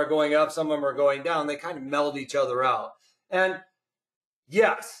 Some of them are going up, some of them are going down. They kind of meld each other out. And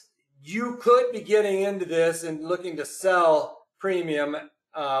yes, you could be getting into this and looking to sell premium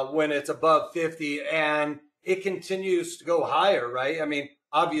when it's above 50 and it continues to go higher, right? I mean,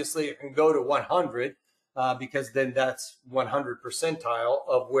 obviously it can go to 100 because then that's 100 percentile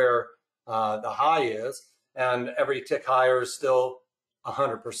of where the high is. And every tick higher is still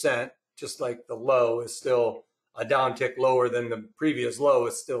 100%, just like the low is still a down tick lower than the previous low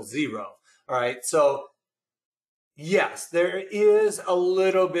is still 0. All right. So yes, there is a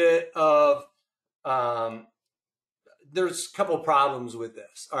little bit of, there's a couple problems with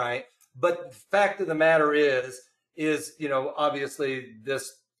this. All right. But the fact of the matter is, you know, obviously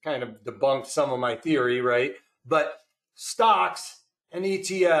this kind of debunks some of my theory, right? But stocks and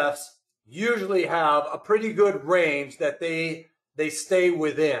ETFs usually have a pretty good range that they stay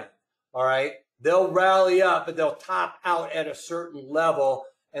within, all right? They'll rally up, but they'll top out at a certain level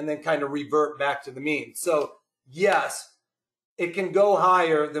and then kind of revert back to the mean. So yes, it can go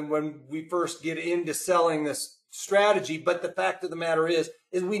higher than when we first get into selling this strategy, but the fact of the matter is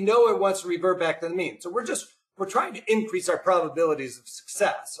we know it wants to revert back to the mean. So we're trying to increase our probabilities of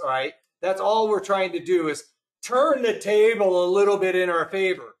success, all right? That's all we're trying to do, is turn the table a little bit in our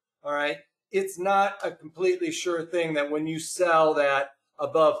favor, all right? It's not a completely sure thing that when you sell that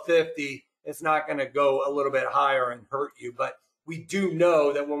above 50, it's not going to go a little bit higher and hurt you. But we do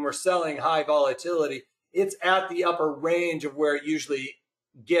know that when we're selling high volatility, it's at the upper range of where it usually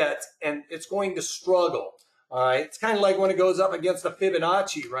gets, and it's going to struggle. All right. It's kind of like when it goes up against a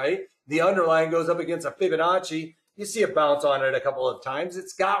Fibonacci, right? The underlying goes up against a Fibonacci. You see a bounce on it a couple of times.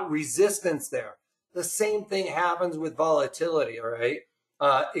 It's got resistance there. The same thing happens with volatility. All right.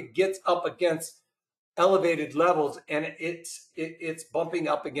 It gets up against elevated levels, and it's bumping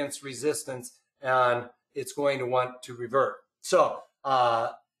up against resistance, and it's going to want to revert. So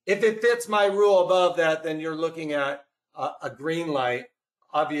if it fits my rule above that, then you're looking at a green light.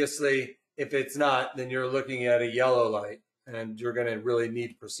 Obviously, if it's not, then you're looking at a yellow light, and you're going to really need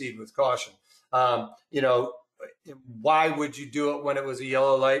to proceed with caution. You know, why would you do it when it was a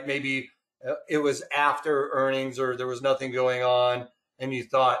yellow light? Maybe it was after earnings, or there was nothing going on, and you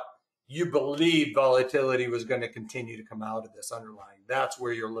thought, you believed volatility was going to continue to come out of this underlying. That's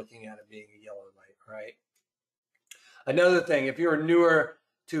where you're looking at it being a yellow light, right? Another thing, if you're newer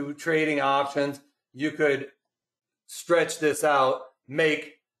to trading options, you could stretch this out,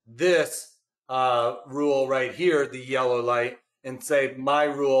 make this rule right here the yellow light, and say my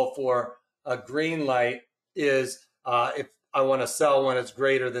rule for a green light is if I want to sell when it's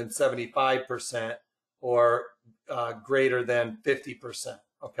greater than 75% or greater than 50%,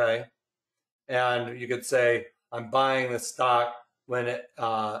 okay? And you could say I'm buying the stock when it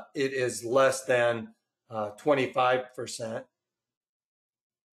is less than 25%,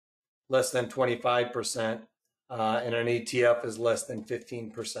 and an ETF is less than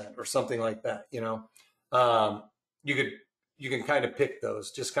 15% or something like that. You know, you can kind of pick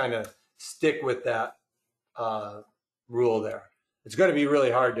those. Just kind of stick with that rule there. It's going to be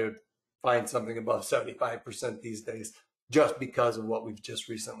really hard to find something above 75% these days, just because of what we've just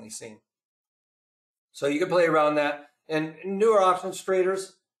recently seen. So you can play around that. And newer options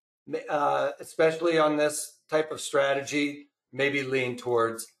traders, especially on this type of strategy, maybe lean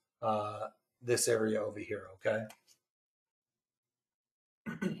towards this area over here, okay?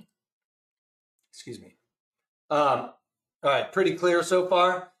 Excuse me. All right, pretty clear so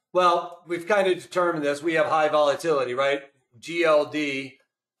far? Well, we've kind of determined this. We have high volatility, right? GLD,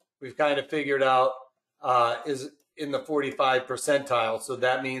 we've kind of figured out is in the 45 percentile. So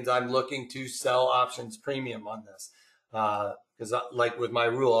that means I'm looking to sell options premium on this. Because like with my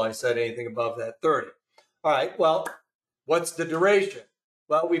rule, I said anything above that 30. All right, well, what's the duration?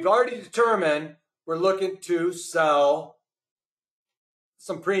 Well, we've already determined we're looking to sell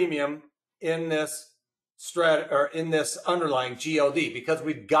some premium in this in this underlying GLD, because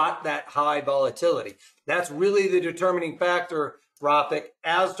we've got that high volatility. That's really the determining factor, Rafik,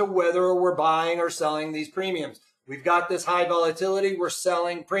 as to whether we're buying or selling these premiums. We've got this high volatility, we're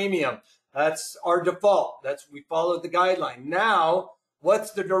selling premium. That's our default. We followed the guideline. Now, what's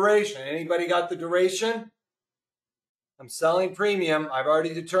the duration? Anybody got the duration? I'm selling premium. I've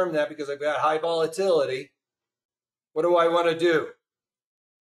already determined that because I've got high volatility. What do I want to do?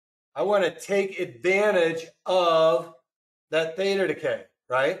 I want to take advantage of that theta decay,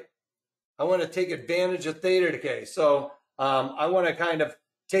 right? I want to take advantage of theta decay. So I want to kind of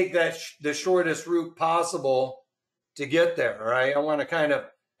take that the shortest route possible to get there, right? I want to kind of,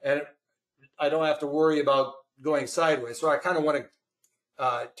 and I don't have to worry about going sideways. So I kind of want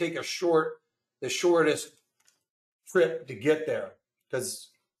to take the shortest trip to get there, because,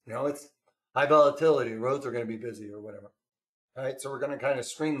 you know, it's high volatility. Roads are going to be busy or whatever. All right, so we're going to kind of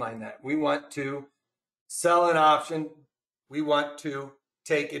streamline that. We want to sell an option. We want to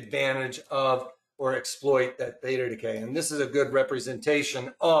take advantage of or exploit that theta decay. And this is a good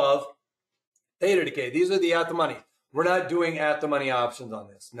representation of theta decay. These are the at the money. We're not doing at the money options on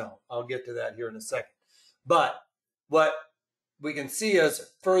this. No, I'll get to that here in a second. But what we can see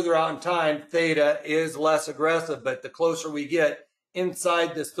is further out in time, theta is less aggressive, but the closer we get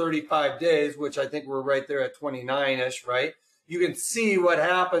inside this 35 days, which I think we're right there at 29-ish, right? You can see what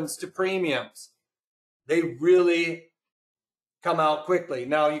happens to premiums. They really come out quickly.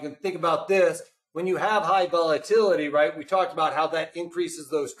 Now you can think about this. When you have high volatility, right, we talked about how that increases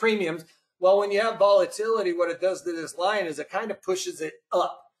those premiums. Well, when you have volatility, what it does to this line is it kind of pushes it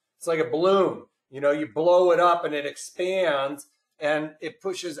up. It's like a balloon. You know, you blow it up and it expands and it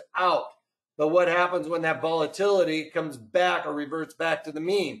pushes out. But what happens when that volatility comes back or reverts back to the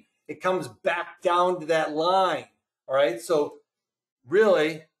mean? It comes back down to that line. All right. So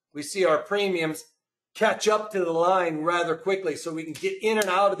really, we see our premiums catch up to the line rather quickly so we can get in and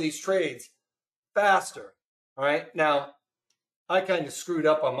out of these trades faster. All right. Now, I kind of screwed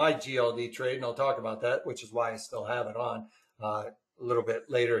up on my GLD trade, and I'll talk about that, which is why I still have it on a little bit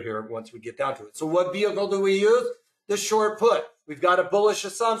later here once we get down to it. So what vehicle do we use? The short put. We've got a bullish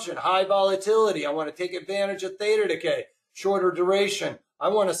assumption, high volatility. I want to take advantage of theta decay, shorter duration. I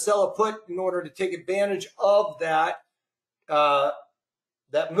want to sell a put in order to take advantage of that,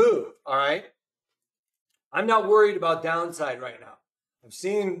 that move, all right? I'm not worried about downside right now. I've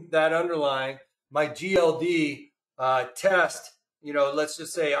seen that underlying. My GLD test, you know, let's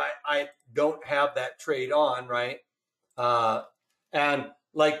just say I don't have that trade on, right? And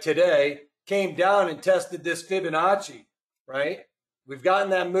like today, came down and tested this Fibonacci, right? We've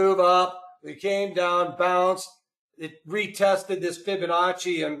gotten that move up. We came down, bounced. It retested this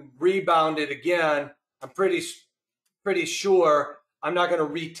Fibonacci and rebounded again. I'm pretty sure I'm not going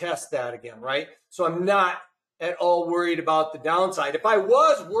to retest that again, right? So I'm not at all worried about the downside. If I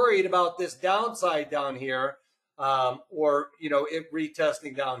was worried about this downside down here, or, you know, it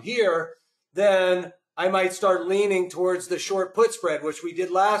retesting down here, then I might start leaning towards the short put spread, which we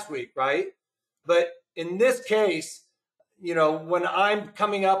did last week, right? But in this case, you know, when I'm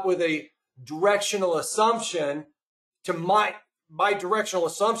coming up with a directional assumption, to my directional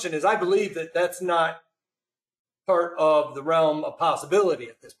assumption is I believe that that's not part of the realm of possibility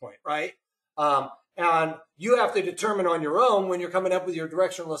at this point, right? And you have to determine on your own when you're coming up with your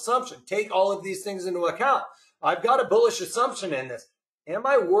directional assumption. Take all of these things into account. I've got a bullish assumption in this. Am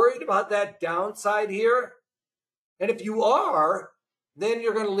I worried about that downside here? And if you are, then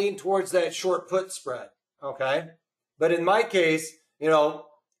you're going to lean towards that short put spread, okay? But in my case, you know,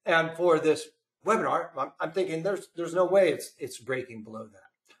 and for this webinar, I'm thinking there's no way it's breaking below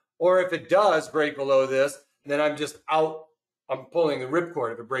that. Or if it does break below this, then I'm just out. I'm pulling the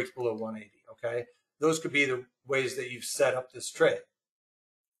ripcord if it breaks below 180, okay? Those could be the ways that you've set up this trade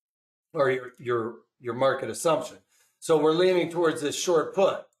or your market assumption. So we're leaning towards this short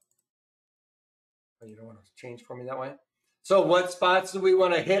put. Oh, you don't want to change for me that way? So what spots do we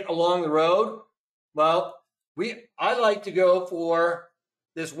want to hit along the road? Well, I like to go for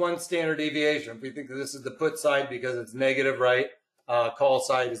this one standard deviation. We think that this is the put side because it's negative, right? Call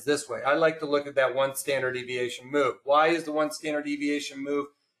side is this way. I like to look at that one standard deviation move. Why is the one standard deviation move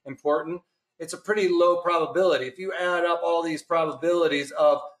important? It's a pretty low probability. If you add up all these probabilities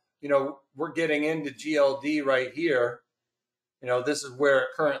of, you know, we're getting into GLD right here. You know, this is where it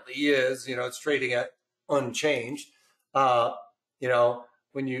currently is. You know, it's trading at unchanged. You know,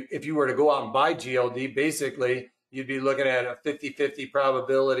 if you were to go out and buy GLD, basically you'd be looking at a 50-50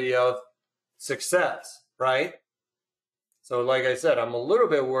 probability of success, right? So like I said, I'm a little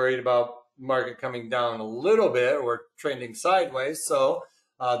bit worried about market coming down a little bit or trending sideways. So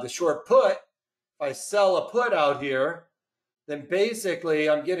the short put, if I sell a put out here, then basically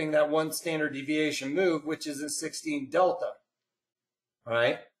I'm getting that one standard deviation move, which is a 16 delta, all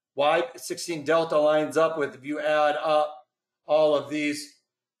right? Why 16 delta lines up with, if you add up all of these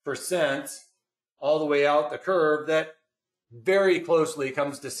percents all the way out the curve, that very closely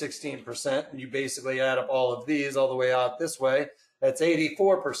comes to 16%. And you basically add up all of these all the way out this way, that's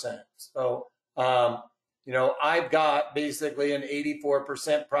 84%. So, you know, I've got basically an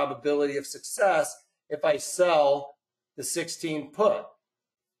 84% probability of success if I sell the 16 put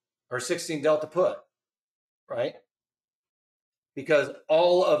or 16 delta put, right? Because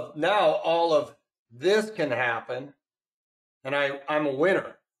all of this can happen and I'm a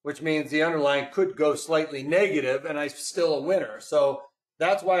winner, which means the underlying could go slightly negative and I'm still a winner. So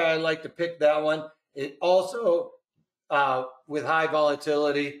that's why I like to pick that one. It also, with high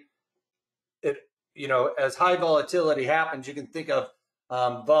volatility, you know, as high volatility happens, you can think of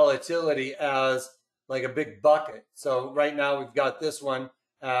volatility as like a big bucket. So right now we've got this one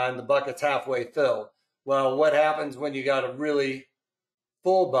and the bucket's halfway filled. Well, what happens when you got a really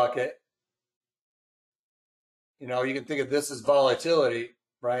full bucket? You know, you can think of this as volatility,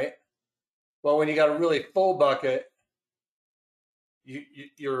 right? Well, when you got a really full bucket,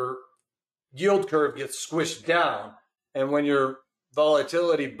 your yield curve gets squished down. And when your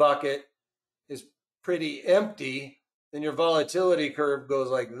volatility bucket is pretty empty, then your volatility curve goes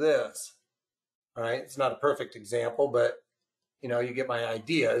like this. All right, it's not a perfect example, but you know, you get my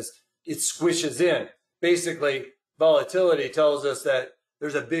ideas. It squishes in. Basically, volatility tells us that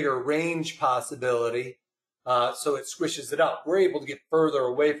there's a bigger range possibility, so it squishes it up. We're able to get further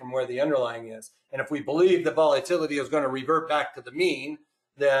away from where the underlying is. And if we believe that volatility is going to revert back to the mean,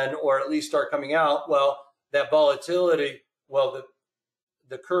 then, or at least start coming out, well, that volatility, well,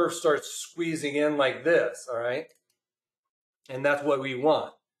 the curve starts squeezing in like this, all right? And that's what we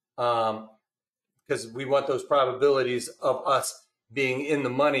want, because we want those probabilities of us being in the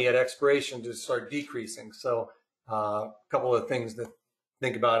money at expiration to start decreasing. So a couple of things to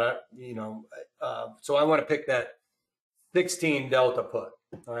think about it, you know. So I want to pick that 16 delta put,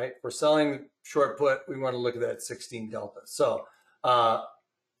 all right? If we're selling short put, we want to look at that 16 delta. So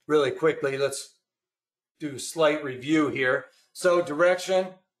really quickly, let's do a slight review here. So direction,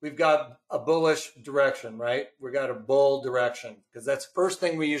 we've got a bullish direction, right? We got a bull direction, because that's the first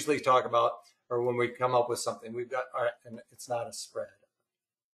thing we usually talk about, or when we come up with something. We've got, all right, and it's not a spread.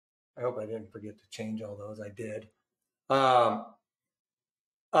 I hope I didn't forget to change all those. I did.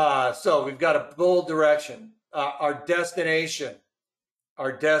 So we've got a bull direction. Our destination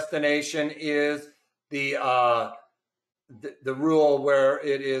is the rule where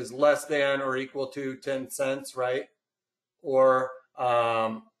it is less than or equal to 10 cents, right? Or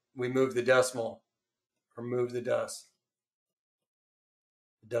we move the decimal, or move the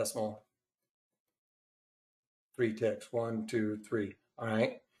decimal 3 ticks, 1, 2, 3. All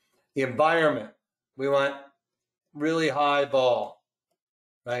right. The environment, we want really high vol,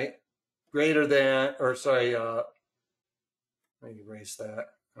 right? Greater than, or sorry, let me erase that.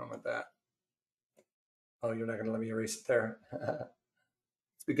 I don't want that. Oh, you're not going to let me erase it there.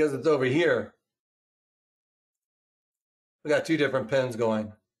 It's because it's over here. We got two different pens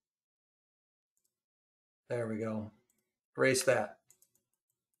going. There we go. Erase that.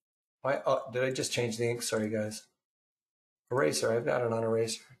 Why? Oh, did I just change the ink? Sorry, guys. Eraser. I've got it on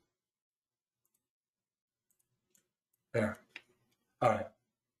eraser. There. All right.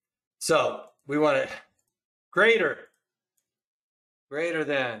 So we want it greater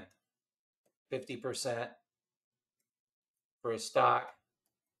than 50% for a stock,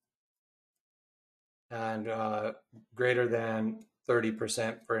 and greater than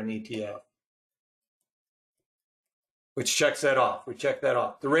 30% for an ETF, which checks that off. We check that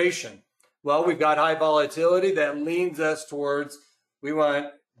off. Duration. Well, we've got high volatility. That leans us towards, we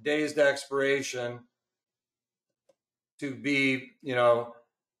want days to expiration to be, you know,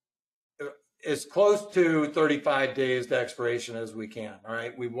 as close to 35 days to expiration as we can. All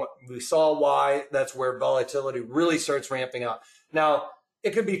right. We saw why. That's where volatility really starts ramping up. Now,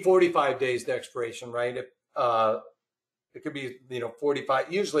 it could be 45 days to expiration, right? It could be, you know,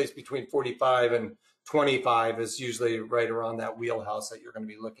 45. Usually it's between 45 and 25 is usually right around that wheelhouse that you're going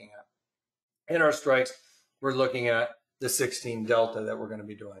to be looking at. In our strikes, we're looking at the 16 delta that we're going to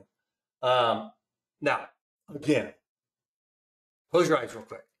be doing. Now, again, close your eyes real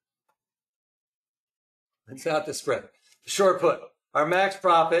quick. It's not the spread. Short put. Our max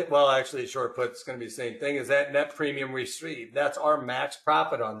profit, well, actually, short put is going to be the same thing as that net premium received. That's our max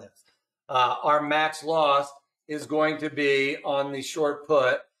profit on this. Our max loss is going to be on the short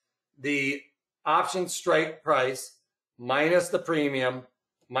put, the option strike price minus the premium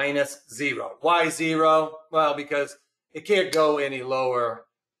minus 0. Why 0? Well, because it can't go any lower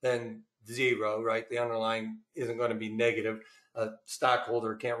than 0, right? The underlying isn't going to be negative. A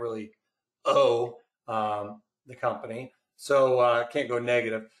stockholder can't really owe the company, so can't go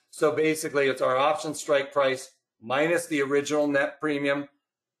negative. So basically, it's our option strike price minus the original net premium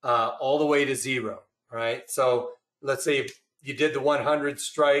all the way to 0, right? So let's say if you did the 100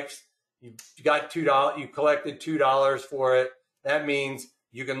 strikes, you got $2, you collected $2 for it. That means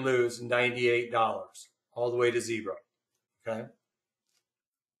you can lose $98 all the way to 0, okay?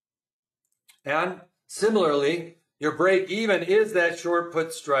 And similarly, your break even is that short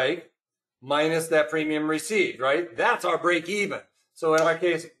put strike minus that premium received, right? That's our break even. So in our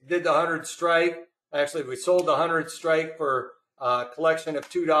case, did the 100 strike. Actually, we sold the 100 strike for a collection of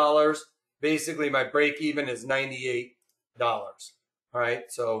 $2. Basically, my break even is $98. All right,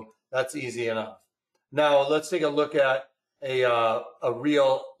 so that's easy enough. Now let's take a look at a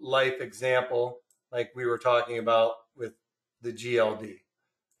real life example like we were talking about with the GLD.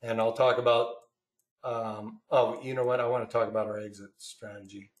 And I'll talk about, oh, you know what? I want to talk about our exit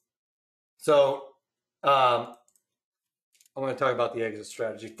strategy. So I want to talk about the exit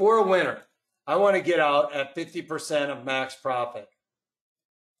strategy. For a winner, I want to get out at 50% of max profit.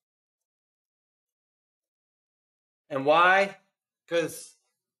 And why? Because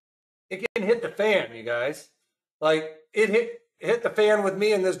it can hit the fan, you guys. Like, it hit the fan with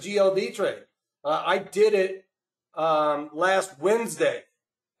me in this GLD trade. I did it last Wednesday,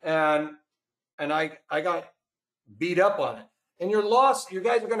 and I got beat up on it. And your loss, you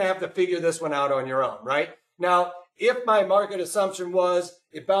guys are going to have to figure this one out on your own, right? Now, if my market assumption was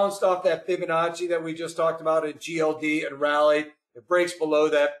it bounced off that Fibonacci that we just talked about at GLD and rallied, it breaks below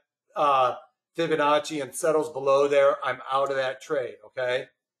that Fibonacci and settles below there, I'm out of that trade, okay?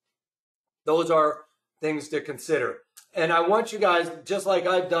 Those are things to consider. And I want you guys, just like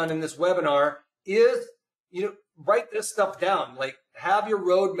I've done in this webinar, is, write this stuff down. Like, have your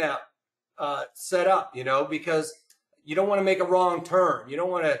roadmap set up, because you don't want to make a wrong turn. You don't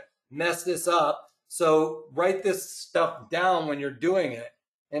want to mess this up. So write this stuff down when you're doing it.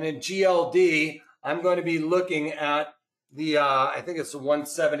 And in GLD, I'm going to be looking at the, I think it's the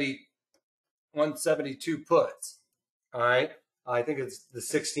 172 puts. All right. I think it's the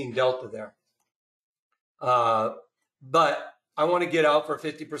 16 delta there. But I want to get out for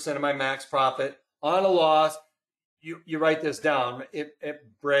 50% of my max profit on a loss. You write this down. It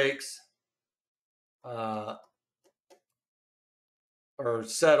breaks or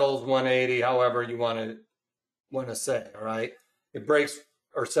settles 180, however you want to say. All right. It breaks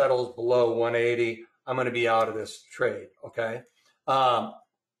or settles below 180. I'm going to be out of this trade. Okay.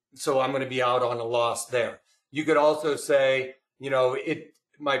 So I'm going to be out on a loss there. You could also say,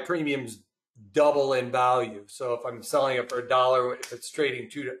 my premiums double in value. So if I'm selling it for $1, if it's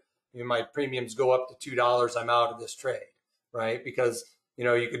trading my premiums go up to $2, I'm out of this trade, right? Because,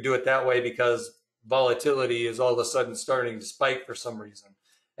 you could do it that way because volatility is all of a sudden starting to spike for some reason.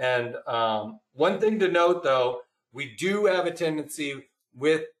 And one thing to note, though, we do have a tendency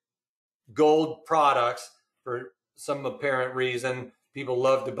with gold products, for some apparent reason, people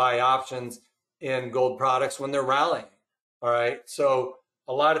love to buy options in gold products when they're rallying. All right. So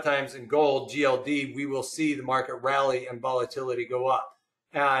a lot of times in gold, GLD, we will see the market rally and volatility go up.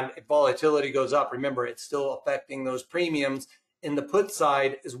 And if volatility goes up, remember, it's still affecting those premiums in the put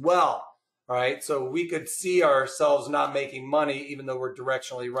side as well. All right. So we could see ourselves not making money, even though we're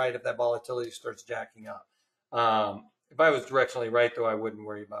directionally right, if that volatility starts jacking up. If I was directionally right, though, I wouldn't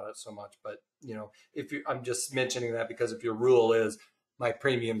worry about it so much. But, I'm just mentioning that because if your rule is my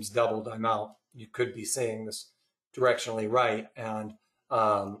premiums doubled, I'm out, you could be saying this directionally right and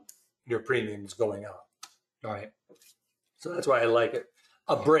your premiums going up. All right. So that's why I like it.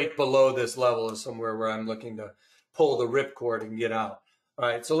 A break below this level is somewhere where I'm looking to pull the ripcord and get out. All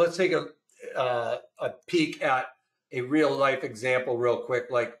right. So let's take a peek at a real life example real quick.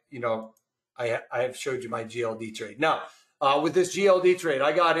 Like, I have showed you my GLD trade. Now, with this GLD trade,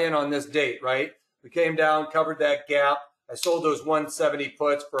 I got in on this date, right? We came down, covered that gap. I sold those 170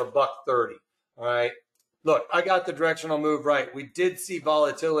 puts for $1.30. All right. Look, I got the directional move right. We did see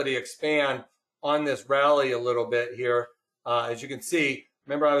volatility expand on this rally a little bit here. As you can see,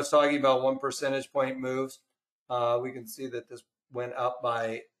 remember I was talking about 1 percentage point moves. We can see that this went up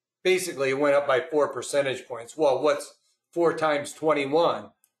by, basically it went up by 4 percentage points. Well, what's 4 times 21,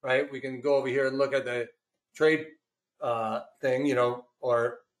 right? We can go over here and look at the trade thing,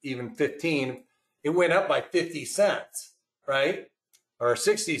 or even 15. It went up by 50 cents, right? Or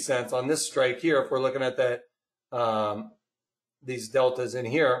 60 cents on this strike here, if we're looking at that, these deltas in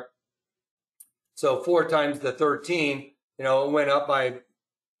here. So 4 times the 13, it went up by,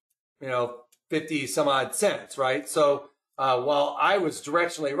 50 some odd cents, right? So while I was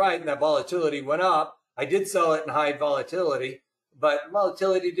directionally right and that volatility went up, I did sell it in high volatility, but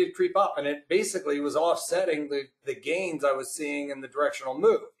volatility did creep up and it basically was offsetting the gains I was seeing in the directional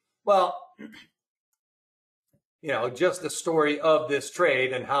move. Well, just the story of this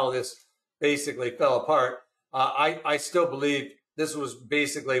trade and how this basically fell apart. I still believe this was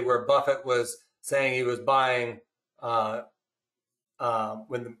basically where Buffett was saying he was buying, when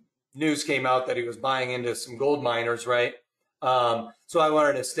the news came out that he was buying into some gold miners, right? So I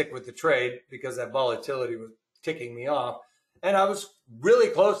wanted to stick with the trade because that volatility was ticking me off. And I was really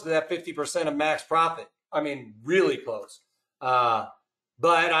close to that 50% of max profit. I mean, really close. But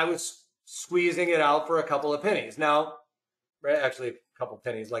I was squeezing it out for a couple of pennies. Now, actually a couple of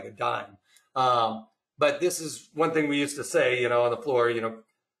pennies, like a dime. But this is one thing we used to say, on the floor,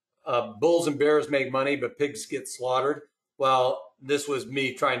 bulls and bears make money, but pigs get slaughtered. Well, this was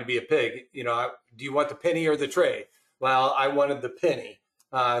me trying to be a pig. Do you want the penny or the trade? Well, I wanted the penny.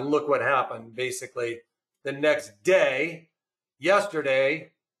 And look what happened. Basically, the next day,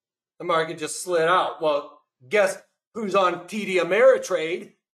 yesterday, the market just slid out. Well, guess who's on TD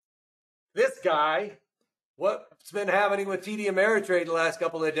Ameritrade? This guy. What's been happening with TD Ameritrade the last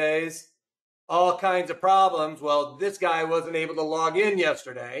couple of days? All kinds of problems. Well, this guy wasn't able to log in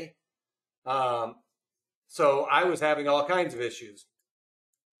yesterday. So I was having all kinds of issues.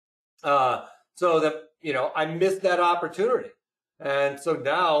 So that, I missed that opportunity. And so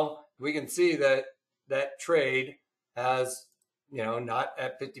now we can see that that trade has, not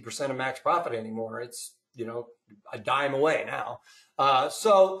at 50% of max profit anymore. It's, a dime away now.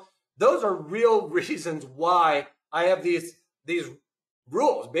 So those are real reasons why I have these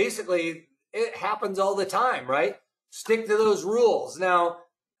rules. Basically, it happens all the time, right? Stick to those rules. Now,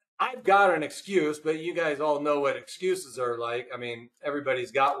 I've got an excuse, but you guys all know what excuses are like. I mean,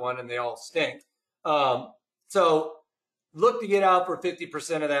 everybody's got one and they all stink. So look to get out for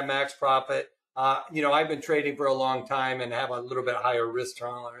 50% of that max profit. I've been trading for a long time and have a little bit higher risk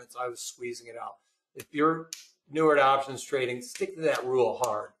tolerance. I was squeezing it out. If you're newer to options trading, stick to that rule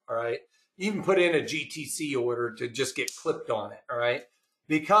hard, all right? Even put in a GTC order to just get clipped on it, all right?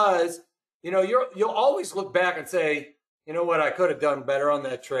 Because, you'll always look back and say, you know what, I could have done better on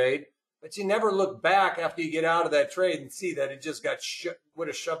that trade. But you never look back after you get out of that trade and see that it just would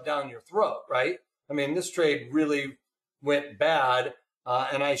have shoved down your throat, right? I mean, this trade really went bad,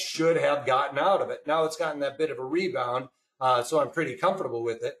 and I should have gotten out of it. Now it's gotten that bit of a rebound, so I'm pretty comfortable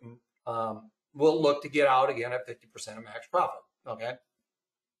with it. And we'll look to get out again at 50% of max profit, okay?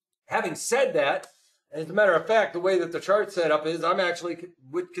 Having said that, as a matter of fact, the way that the chart's set up is I'm actually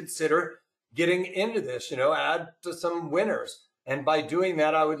would consider getting into this, add to some winners. And by doing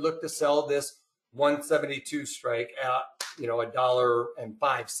that, I would look to sell this 172 strike at,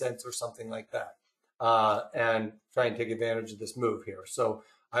 $1.05 or something like that. And try and take advantage of this move here. So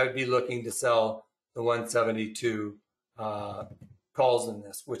I would be looking to sell the 172 calls in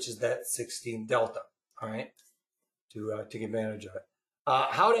this, which is that 16 delta, all right, to take advantage of it.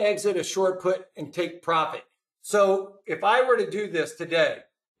 How to exit a short put and take profit. So if I were to do this today,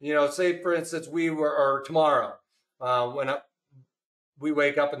 say for instance, or tomorrow, when we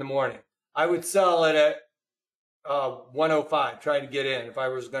wake up in the morning, I would sell it at 105, trying to get in. If I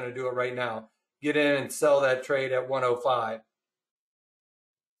was going to do it right now, get in and sell that trade at 105.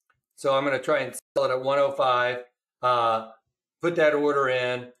 So I'm going to try and sell it at 105, put that order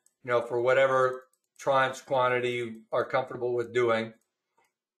in, for whatever tranche quantity you are comfortable with doing.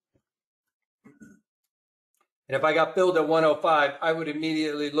 And if I got filled at 105, I would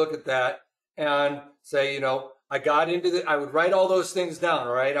immediately look at that and say, I got into I would write all those things down,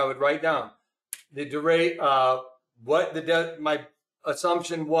 all right? I would write down the what my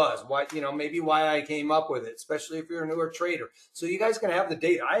assumption was, maybe why I came up with it, especially if you're a newer trader. So you guys can have the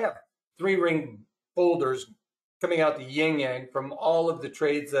data. I have 3-ring folders coming out the yin yang from all of the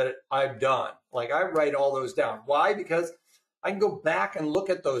trades that I've done. Like I write all those down. Why? Because I can go back and look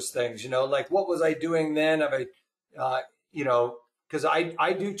at those things, like what was I doing then? Because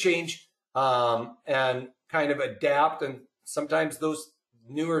I do change and kind of adapt, and sometimes those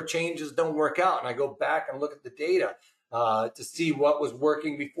newer changes don't work out, and I go back and look at the data to see what was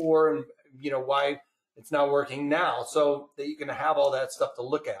working before and why it's not working now, so that you can have all that stuff to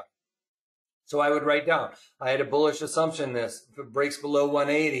look at. So I would write down, I had a bullish assumption this. If it breaks below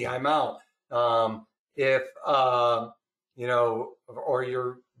 180, I'm out. If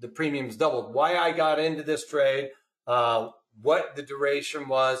the premium's doubled, why I got into this trade, what the duration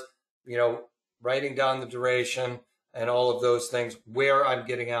was, writing down the duration and all of those things, where I'm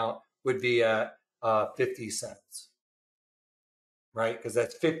getting out would be at 50 cents, right? Because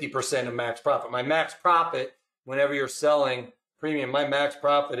that's 50% of max profit. My max profit, whenever you're selling premium, my max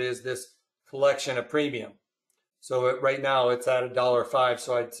profit is this collection of premium. So right now it's at $1.05,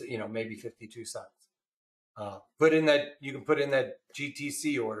 so I'd say, maybe 52 cents. You can put in that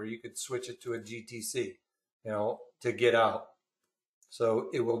GTC order. You could switch it to a GTC, to get out. So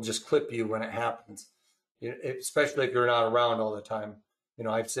it will just clip you when it happens, especially if you're not around all the time.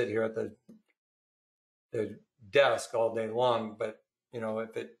 I sit here at the desk all day long, but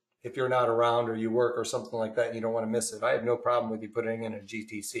if you're not around or you work or something like that, and you don't want to miss it, I have no problem with you putting in a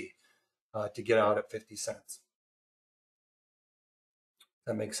GTC to get out at 50 cents.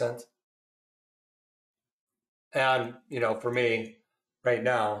 That makes sense? And, for me right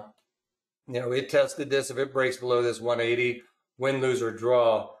now, it tested this. If it breaks below this 180, win, lose, or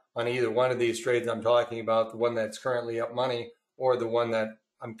draw on either one of these trades I'm talking about, the one that's currently up money or the one that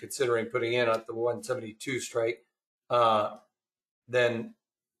I'm considering putting in at the 172 strike, then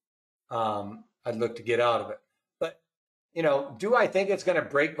I'd look to get out of it. But, do I think it's going to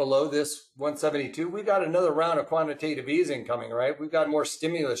break below this 172? We've got another round of quantitative easing coming, right? We've got more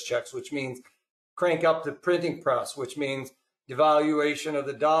stimulus checks, which means crank up the printing press, which means devaluation of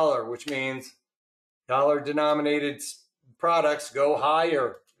the dollar, which means dollar-denominated products go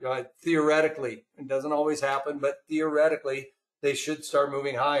higher. Theoretically, it doesn't always happen, but theoretically, they should start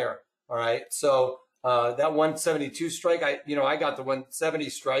moving higher. All right. So that 172 strike, I got the 170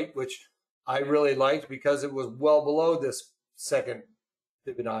 strike, which I really liked because it was well below this second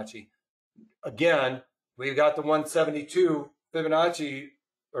Fibonacci. Again, we've got the 172 Fibonacci,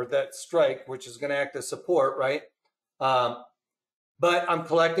 or that strike, which is going to act as support, right? But I'm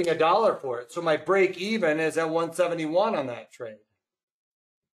collecting $1 for it. So my break even is at 171 on that trade,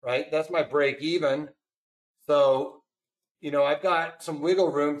 right? That's my break even. So, you know, I've got some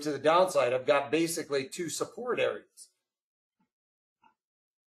wiggle room to the downside. I've got basically 2 support areas.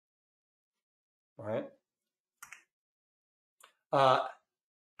 All right.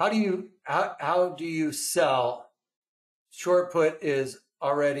 How do you sell? Short put is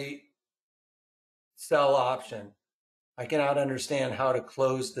already sell option. I cannot understand how to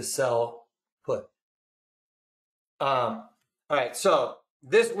close the sell put. All right, so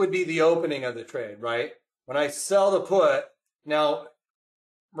this would be the opening of the trade, right? When I sell the put, now,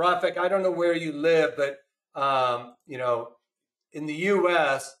 Rafik, I don't know where you live, but you know, in the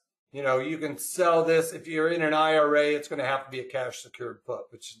U.S., you know, you can sell this. If you're in an IRA, it's going to have to be a cash secured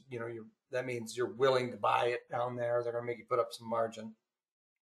put, which, you know, that means you're willing to buy it down there. They're going to make you put up some margin.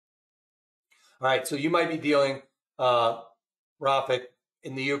 All right, so you might be dealing, Rafik,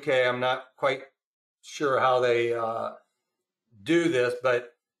 in the UK. I'm not quite sure how they do this,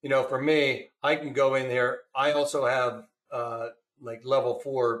 but, you know, for me, I can go in there. I also have like level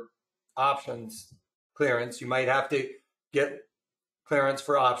 4 options clearance. You might have to get clearance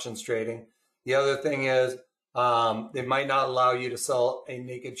for options trading. The other thing is they might not allow you to sell a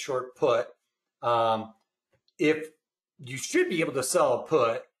naked short put. If you should be able to sell a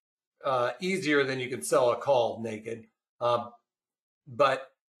put easier than you can sell a call naked,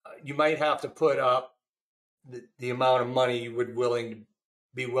 but you might have to put up the amount of money you would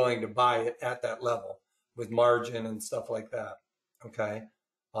be willing to buy it at that level with margin and stuff like that. Okay,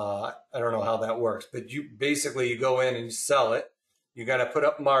 I don't know how that works, but you go in and you sell it. You got to put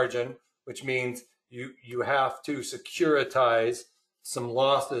up margin, which means you have to securitize some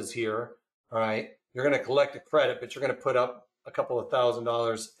losses here. All right, you're going to collect a credit, but you're going to put up a couple of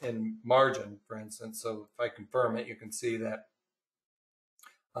 $1,000s in margin, for instance. So if I confirm it, you can see that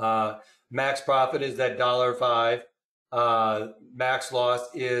max profit is that $1.05. Max loss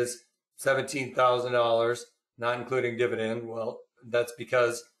is $17,000, not including dividend. Well, that's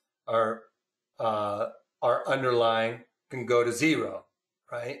because our underlying can go to 0,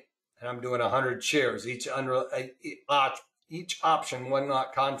 right? And I'm doing 100 shares. Each option, one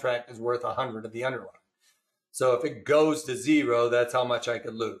lot contract, is worth 100 of the underlying. So if it goes to 0, that's how much I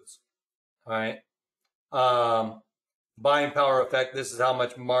could lose. All right. Buying power effect, this is how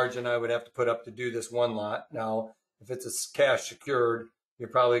much margin I would have to put up to do this one lot. Now, if it's a cash secured, you're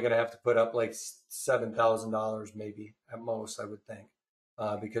probably going to have to put up like $7,000 maybe at most, I would think,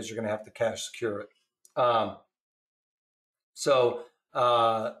 because you're going to have to cash secure it. So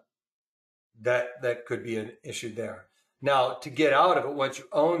that could be an issue there. Now, to get out of it, once you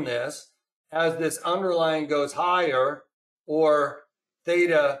own this, as this underlying goes higher or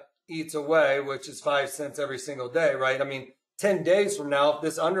theta eats away, which is 5 cents every single day, right? I mean, 10 days from now, if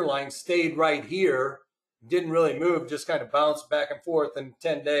this underlying stayed right here, didn't really move, just kind of bounced back and forth, in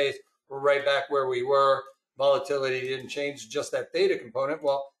 10 days, we're right back where we were. Volatility didn't change, just that theta component.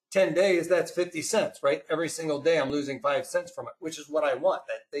 Well, 10 days, that's 50 cents, right? Every single day I'm losing 5 cents from it, which is what I want,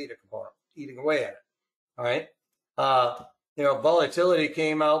 that theta component, eating away at it, all right? You know, volatility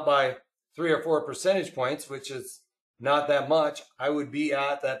came out by 3 or 4 percentage points, which is not that much. I would be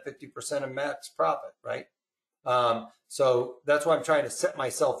at that 50% of max profit, right? So that's what I'm trying to set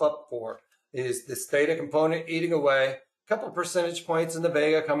myself up for, is this theta component eating away, a couple of percentage points in the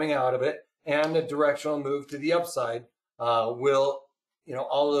Vega coming out of it, and a directional move to the upside will, you know,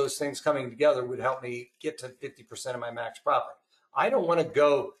 all of those things coming together would help me get to 50% of my max profit. I don't want to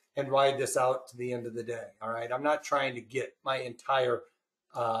go and ride this out to the end of the day, all right? I'm not trying to get my entire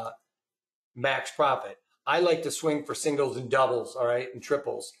max profit. I like to swing for singles and doubles, all right, and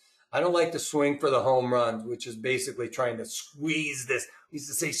triples. I don't like to swing for the home runs, which is basically trying to squeeze this. I used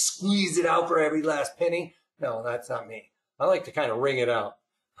to say squeeze it out for every last penny. No, that's not me. I like to kind of wring it out.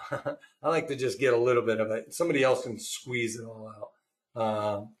 I like to just get a little bit of it. Somebody else can squeeze it all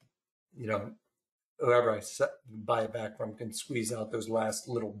out. You know, whoever I buy it back from can squeeze out those last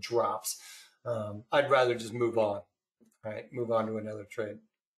little drops. I'd rather just move on, right? Move on to another trade.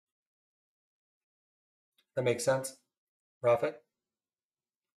 That makes sense, Rafik?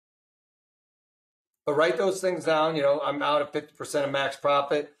 But write those things down. You know, I'm out of 50% of max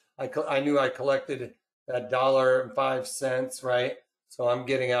profit. I knew I collected that $1.05, right? So I'm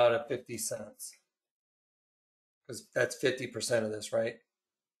getting out of 50 cents because that's 50% of this, right?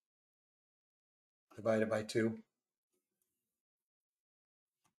 Divided by 2.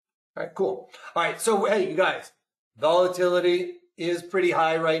 All right, cool. All right, so hey, you guys, volatility is pretty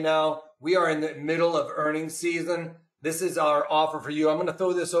high right now. We are in the middle of earnings season. This is our offer for you. I'm going to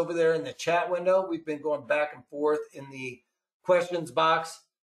throw this over there in the chat window. We've been going back and forth in the questions box.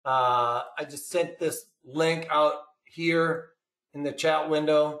 I just sent this link out here in the chat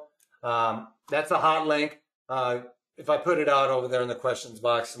window. That's a hot link. If I put it out over there in the questions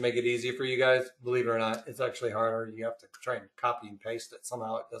box to make it easy for you guys, believe it or not, it's actually harder. You have to try and copy and paste it.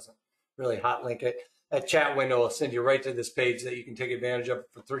 Somehow it doesn't really hot link it. That chat window will send you right to this page that you can take advantage of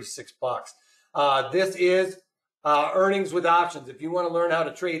for 36 bucks. This is earnings with options. If you want to learn how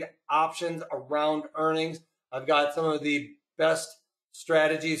to trade options around earnings, I've got some of the best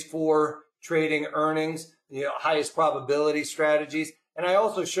strategies for trading earnings, the highest probability strategies. And I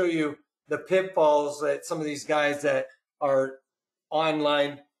also show you the pitfalls that some of these guys that are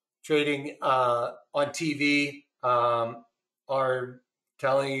online trading on TV are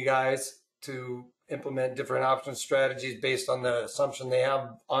telling you guys to implement different option strategies based on the assumption they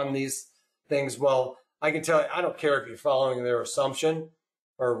have on these things. Well, I can tell you, I don't care if you're following their assumption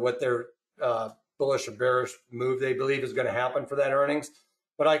or what their bullish or bearish move they believe is going to happen for that earnings.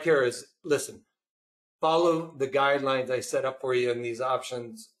 What I care is, listen, follow the guidelines I set up for you in these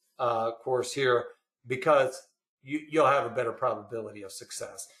options course here, because you'll have a better probability of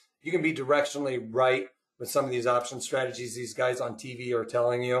success. You can be directionally right with some of these option strategies these guys on TV are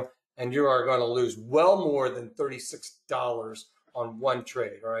telling you, and you are going to lose well more than $36 on one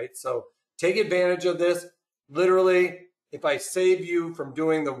trade. All right, so take advantage of this. Literally, if I save you from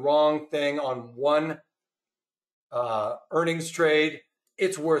doing the wrong thing on one earnings trade,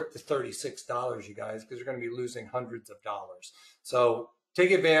 it's worth the $36, you guys, because you're going to be losing hundreds of dollars. So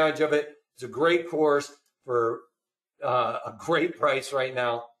take advantage of it. It's a great course for a great price right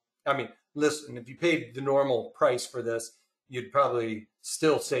now. I mean, listen, if you paid the normal price for this, you'd probably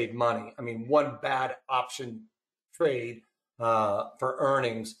still save money. I mean, one bad option trade for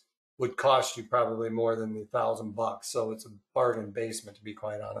earnings would cost you probably more than $1,000. So it's a bargain basement, to be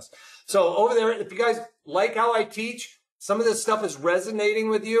quite honest. So over there, if you guys like how I teach, some of this stuff is resonating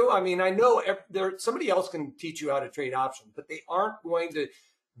with you. I mean, I know somebody else can teach you how to trade options, but they aren't going to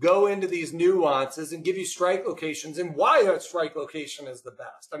go into these nuances and give you strike locations and why that strike location is the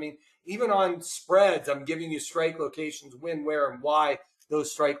best. I mean, even on spreads, I'm giving you strike locations, when, where, and why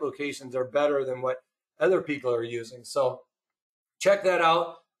those strike locations are better than what other people are using. So check that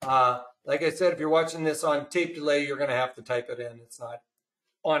out. Like I said, if you're watching this on tape delay, you're going to have to type it in. It's not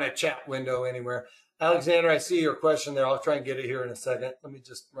on a chat window anywhere. Alexander, I see your question there. I'll try and get it here in a second. Let me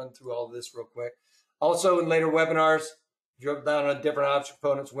just run through all of this real quick. Also, in later webinars, drill down on different option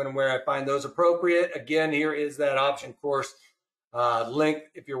components, when and where I find those appropriate. Again, here is that option course link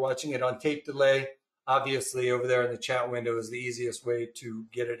if you're watching it on tape delay. Obviously, over there in the chat window is the easiest way to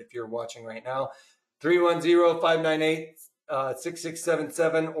get it if you're watching right now.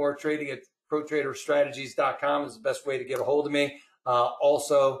 310-598-6677 or trading at protraderstrategies.com is the best way to get a hold of me.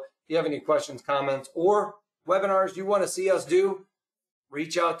 Also, if you have any questions, comments, or webinars you want to see us do,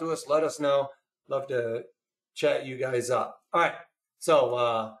 reach out to us. Let us know. Love to chat you guys up. All right.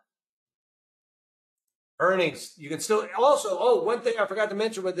 So earnings, you can still also, one thing I forgot to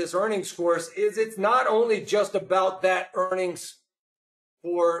mention with this earnings course is it's not only just about that earnings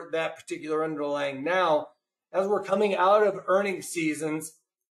for that particular underlying. Now, as we're coming out of earnings seasons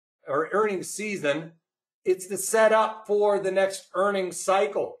or earnings season, it's the setup for the next earnings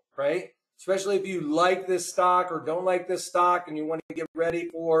cycle, right? Especially if you like this stock or don't like this stock and you want to get ready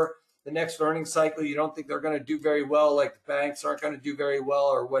for the next earnings cycle. You don't think they're going to do very well, like the banks aren't going to do very well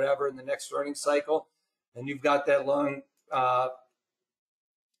or whatever in the next earnings cycle. And you've got that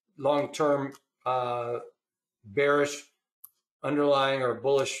long-term bearish underlying or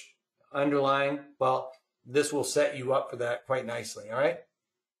bullish underlying. Well, this will set you up for that quite nicely. All right.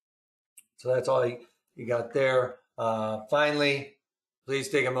 So that's all you got there. Finally, please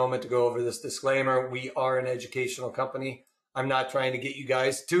take a moment to go over this disclaimer. We are an educational company. I'm not trying to get you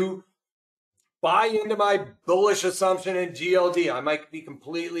guys to buy into my bullish assumption in GLD. I might be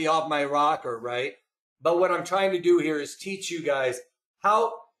completely off my rocker, right? But what I'm trying to do here is teach you guys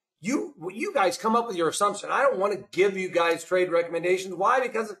how you guys come up with your assumption. I don't want to give you guys trade recommendations. Why?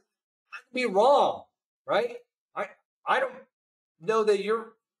 Because I could be wrong, right? I don't know that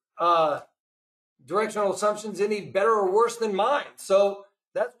your directional assumptions any better or worse than mine. So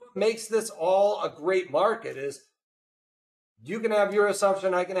that's what makes this all a great market is you can have your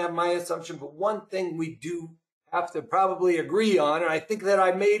assumption, I can have my assumption, but one thing we do have to probably agree on, and I think that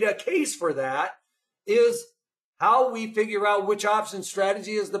I made a case for that, is how we figure out which option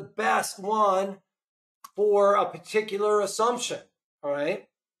strategy is the best one for a particular assumption, all right?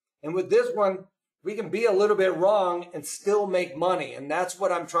 And with this one, we can be a little bit wrong and still make money. And that's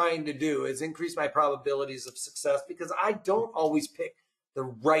what I'm trying to do, is increase my probabilities of success, because I don't always pick the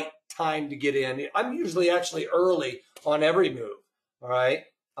right time to get in. I'm usually actually early on every move. All right.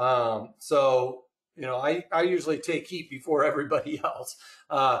 So, you know, I usually take heat before everybody else.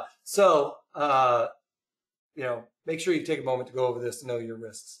 You know, make sure you take a moment to go over this to know your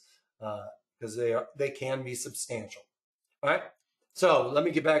risks, because they can be substantial. All right. So let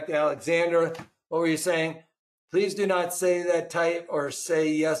me get back to Alexander. What were you saying? Please do not say that type or say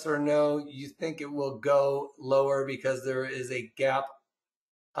yes or no. You think it will go lower because there is a gap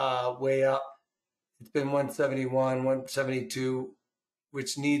way up. It's been 171, 172,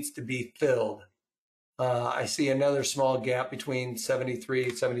 which needs to be filled. I see another small gap between 73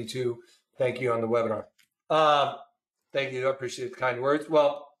 and 72. Thank you on the webinar. Thank you. I appreciate the kind words.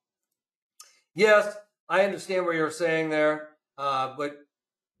 Well, yes, I understand what you're saying there. But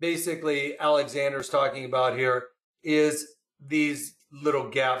basically, Alexander's talking about here is these little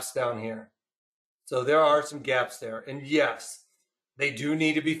gaps down here. So there are some gaps there. And yes, they do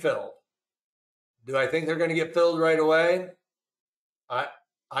need to be filled. Do I think they're going to get filled right away?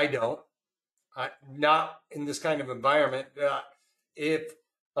 I don't. Not in this kind of environment. If,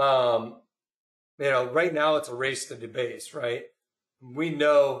 you know, right now it's a race to the base, right? We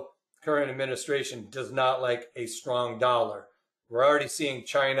know the current administration does not like a strong dollar. We're already seeing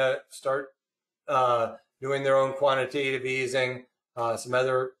China start doing their own quantitative easing. Some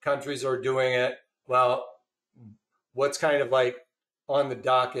other countries are doing it. Well, what's kind of like on the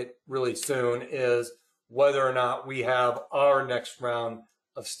docket really soon is whether or not we have our next round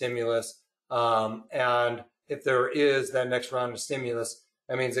of stimulus. And if there is that next round of stimulus,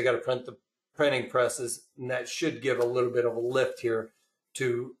 that means they got to print the printing presses, and that should give a little bit of a lift here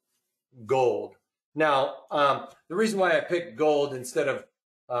to gold. Now, the reason why I picked gold instead of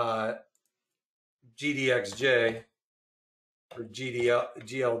GDXJ or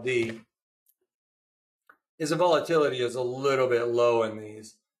GLD is the volatility is a little bit low in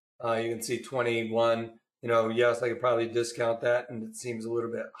these. You can see 21. You know, yes, I could probably discount that, and it seems a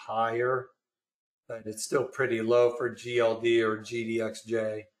little bit higher, but it's still pretty low for GLD or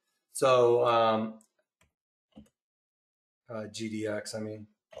GDXJ. So GDX, I mean,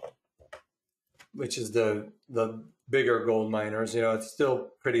 which is the bigger gold miners, you know, it's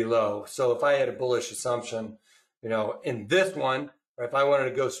still pretty low. So if I had a bullish assumption, you know, in this one, or if I wanted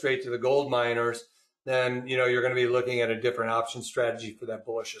to go straight to the gold miners, then, you know, you're going to be looking at a different option strategy for that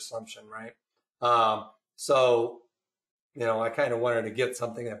bullish assumption, right? So, you know, I kind of wanted to get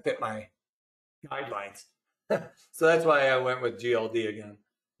something that fit my guidelines. So that's why I went with GLD again.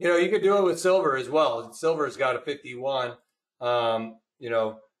 You know, you could do it with silver as well. Silver's got a 51, you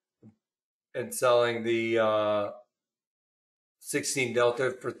know, and selling the 16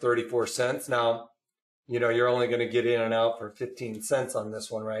 Delta for 34 cents. Now, you know, you're only going to get in and out for 15 cents on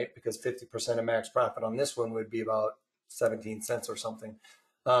this one, right? Because 50% of max profit on this one would be about 17 cents or something,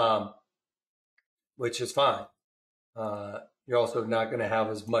 which is fine. You're also not going to have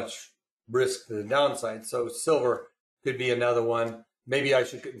as much risk to the downside. So silver could be another one. Maybe I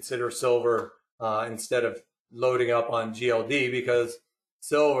should consider silver instead of loading up on GLD, because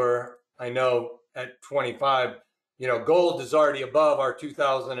silver, I know at 25, you know, gold is already above our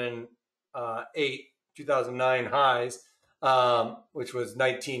 2008, 2009 highs, which was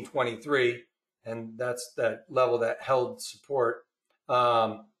 1923. And that's that level that held support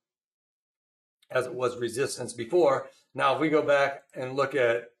as it was resistance before. Now, if we go back and look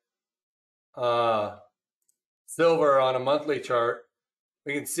at silver on a monthly chart,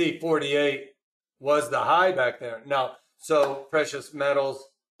 we can see 48 was the high back there. Now, so precious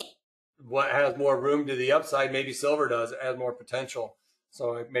metals, what has more room to the upside? Maybe silver does. It has more potential.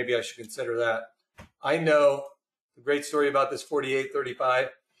 So maybe I should consider that. I know the great story about this 48.35.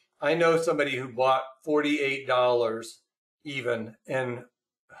 I know somebody who bought $48 even in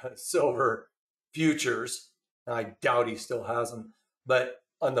silver futures. I doubt he still has them. But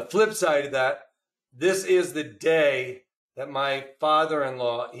on the flip side of that, this is the day that my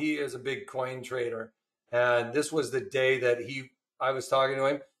father-in-law, he is a big coin trader. And this was the day that I was talking to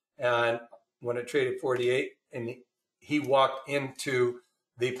him. And when it traded 48, and he walked into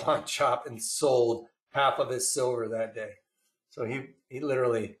the pawn shop and sold half of his silver that day. So he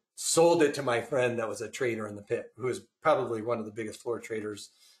literally sold it to my friend that was a trader in the pit, who is probably one of the biggest floor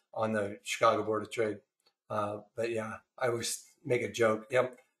traders on the Chicago Board of Trade. But yeah, I always make a joke.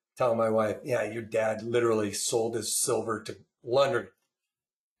 Yep. Tell my wife, yeah, your dad literally sold his silver to London.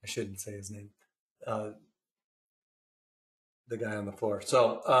 I shouldn't say his name. The guy on the floor.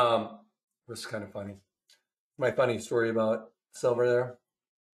 So it was kind of funny. My funny story about silver there.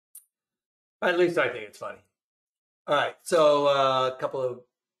 At least I think it's funny. All right, so a couple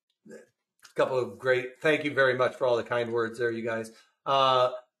of great. Thank you very much for all the kind words there, you guys.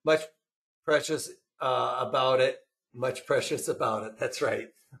 Much precious about it. Much precious about it. That's right.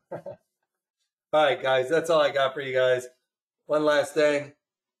 All right, guys, that's all I got for you guys. One last thing.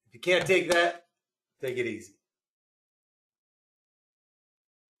 If you can't take that, take it easy.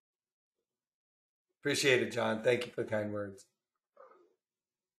 Appreciate it, John. Thank you for the kind words.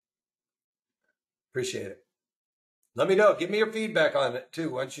 Appreciate it. Let me know. Give me your feedback on it, too.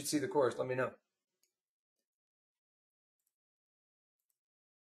 Once you see the course, let me know.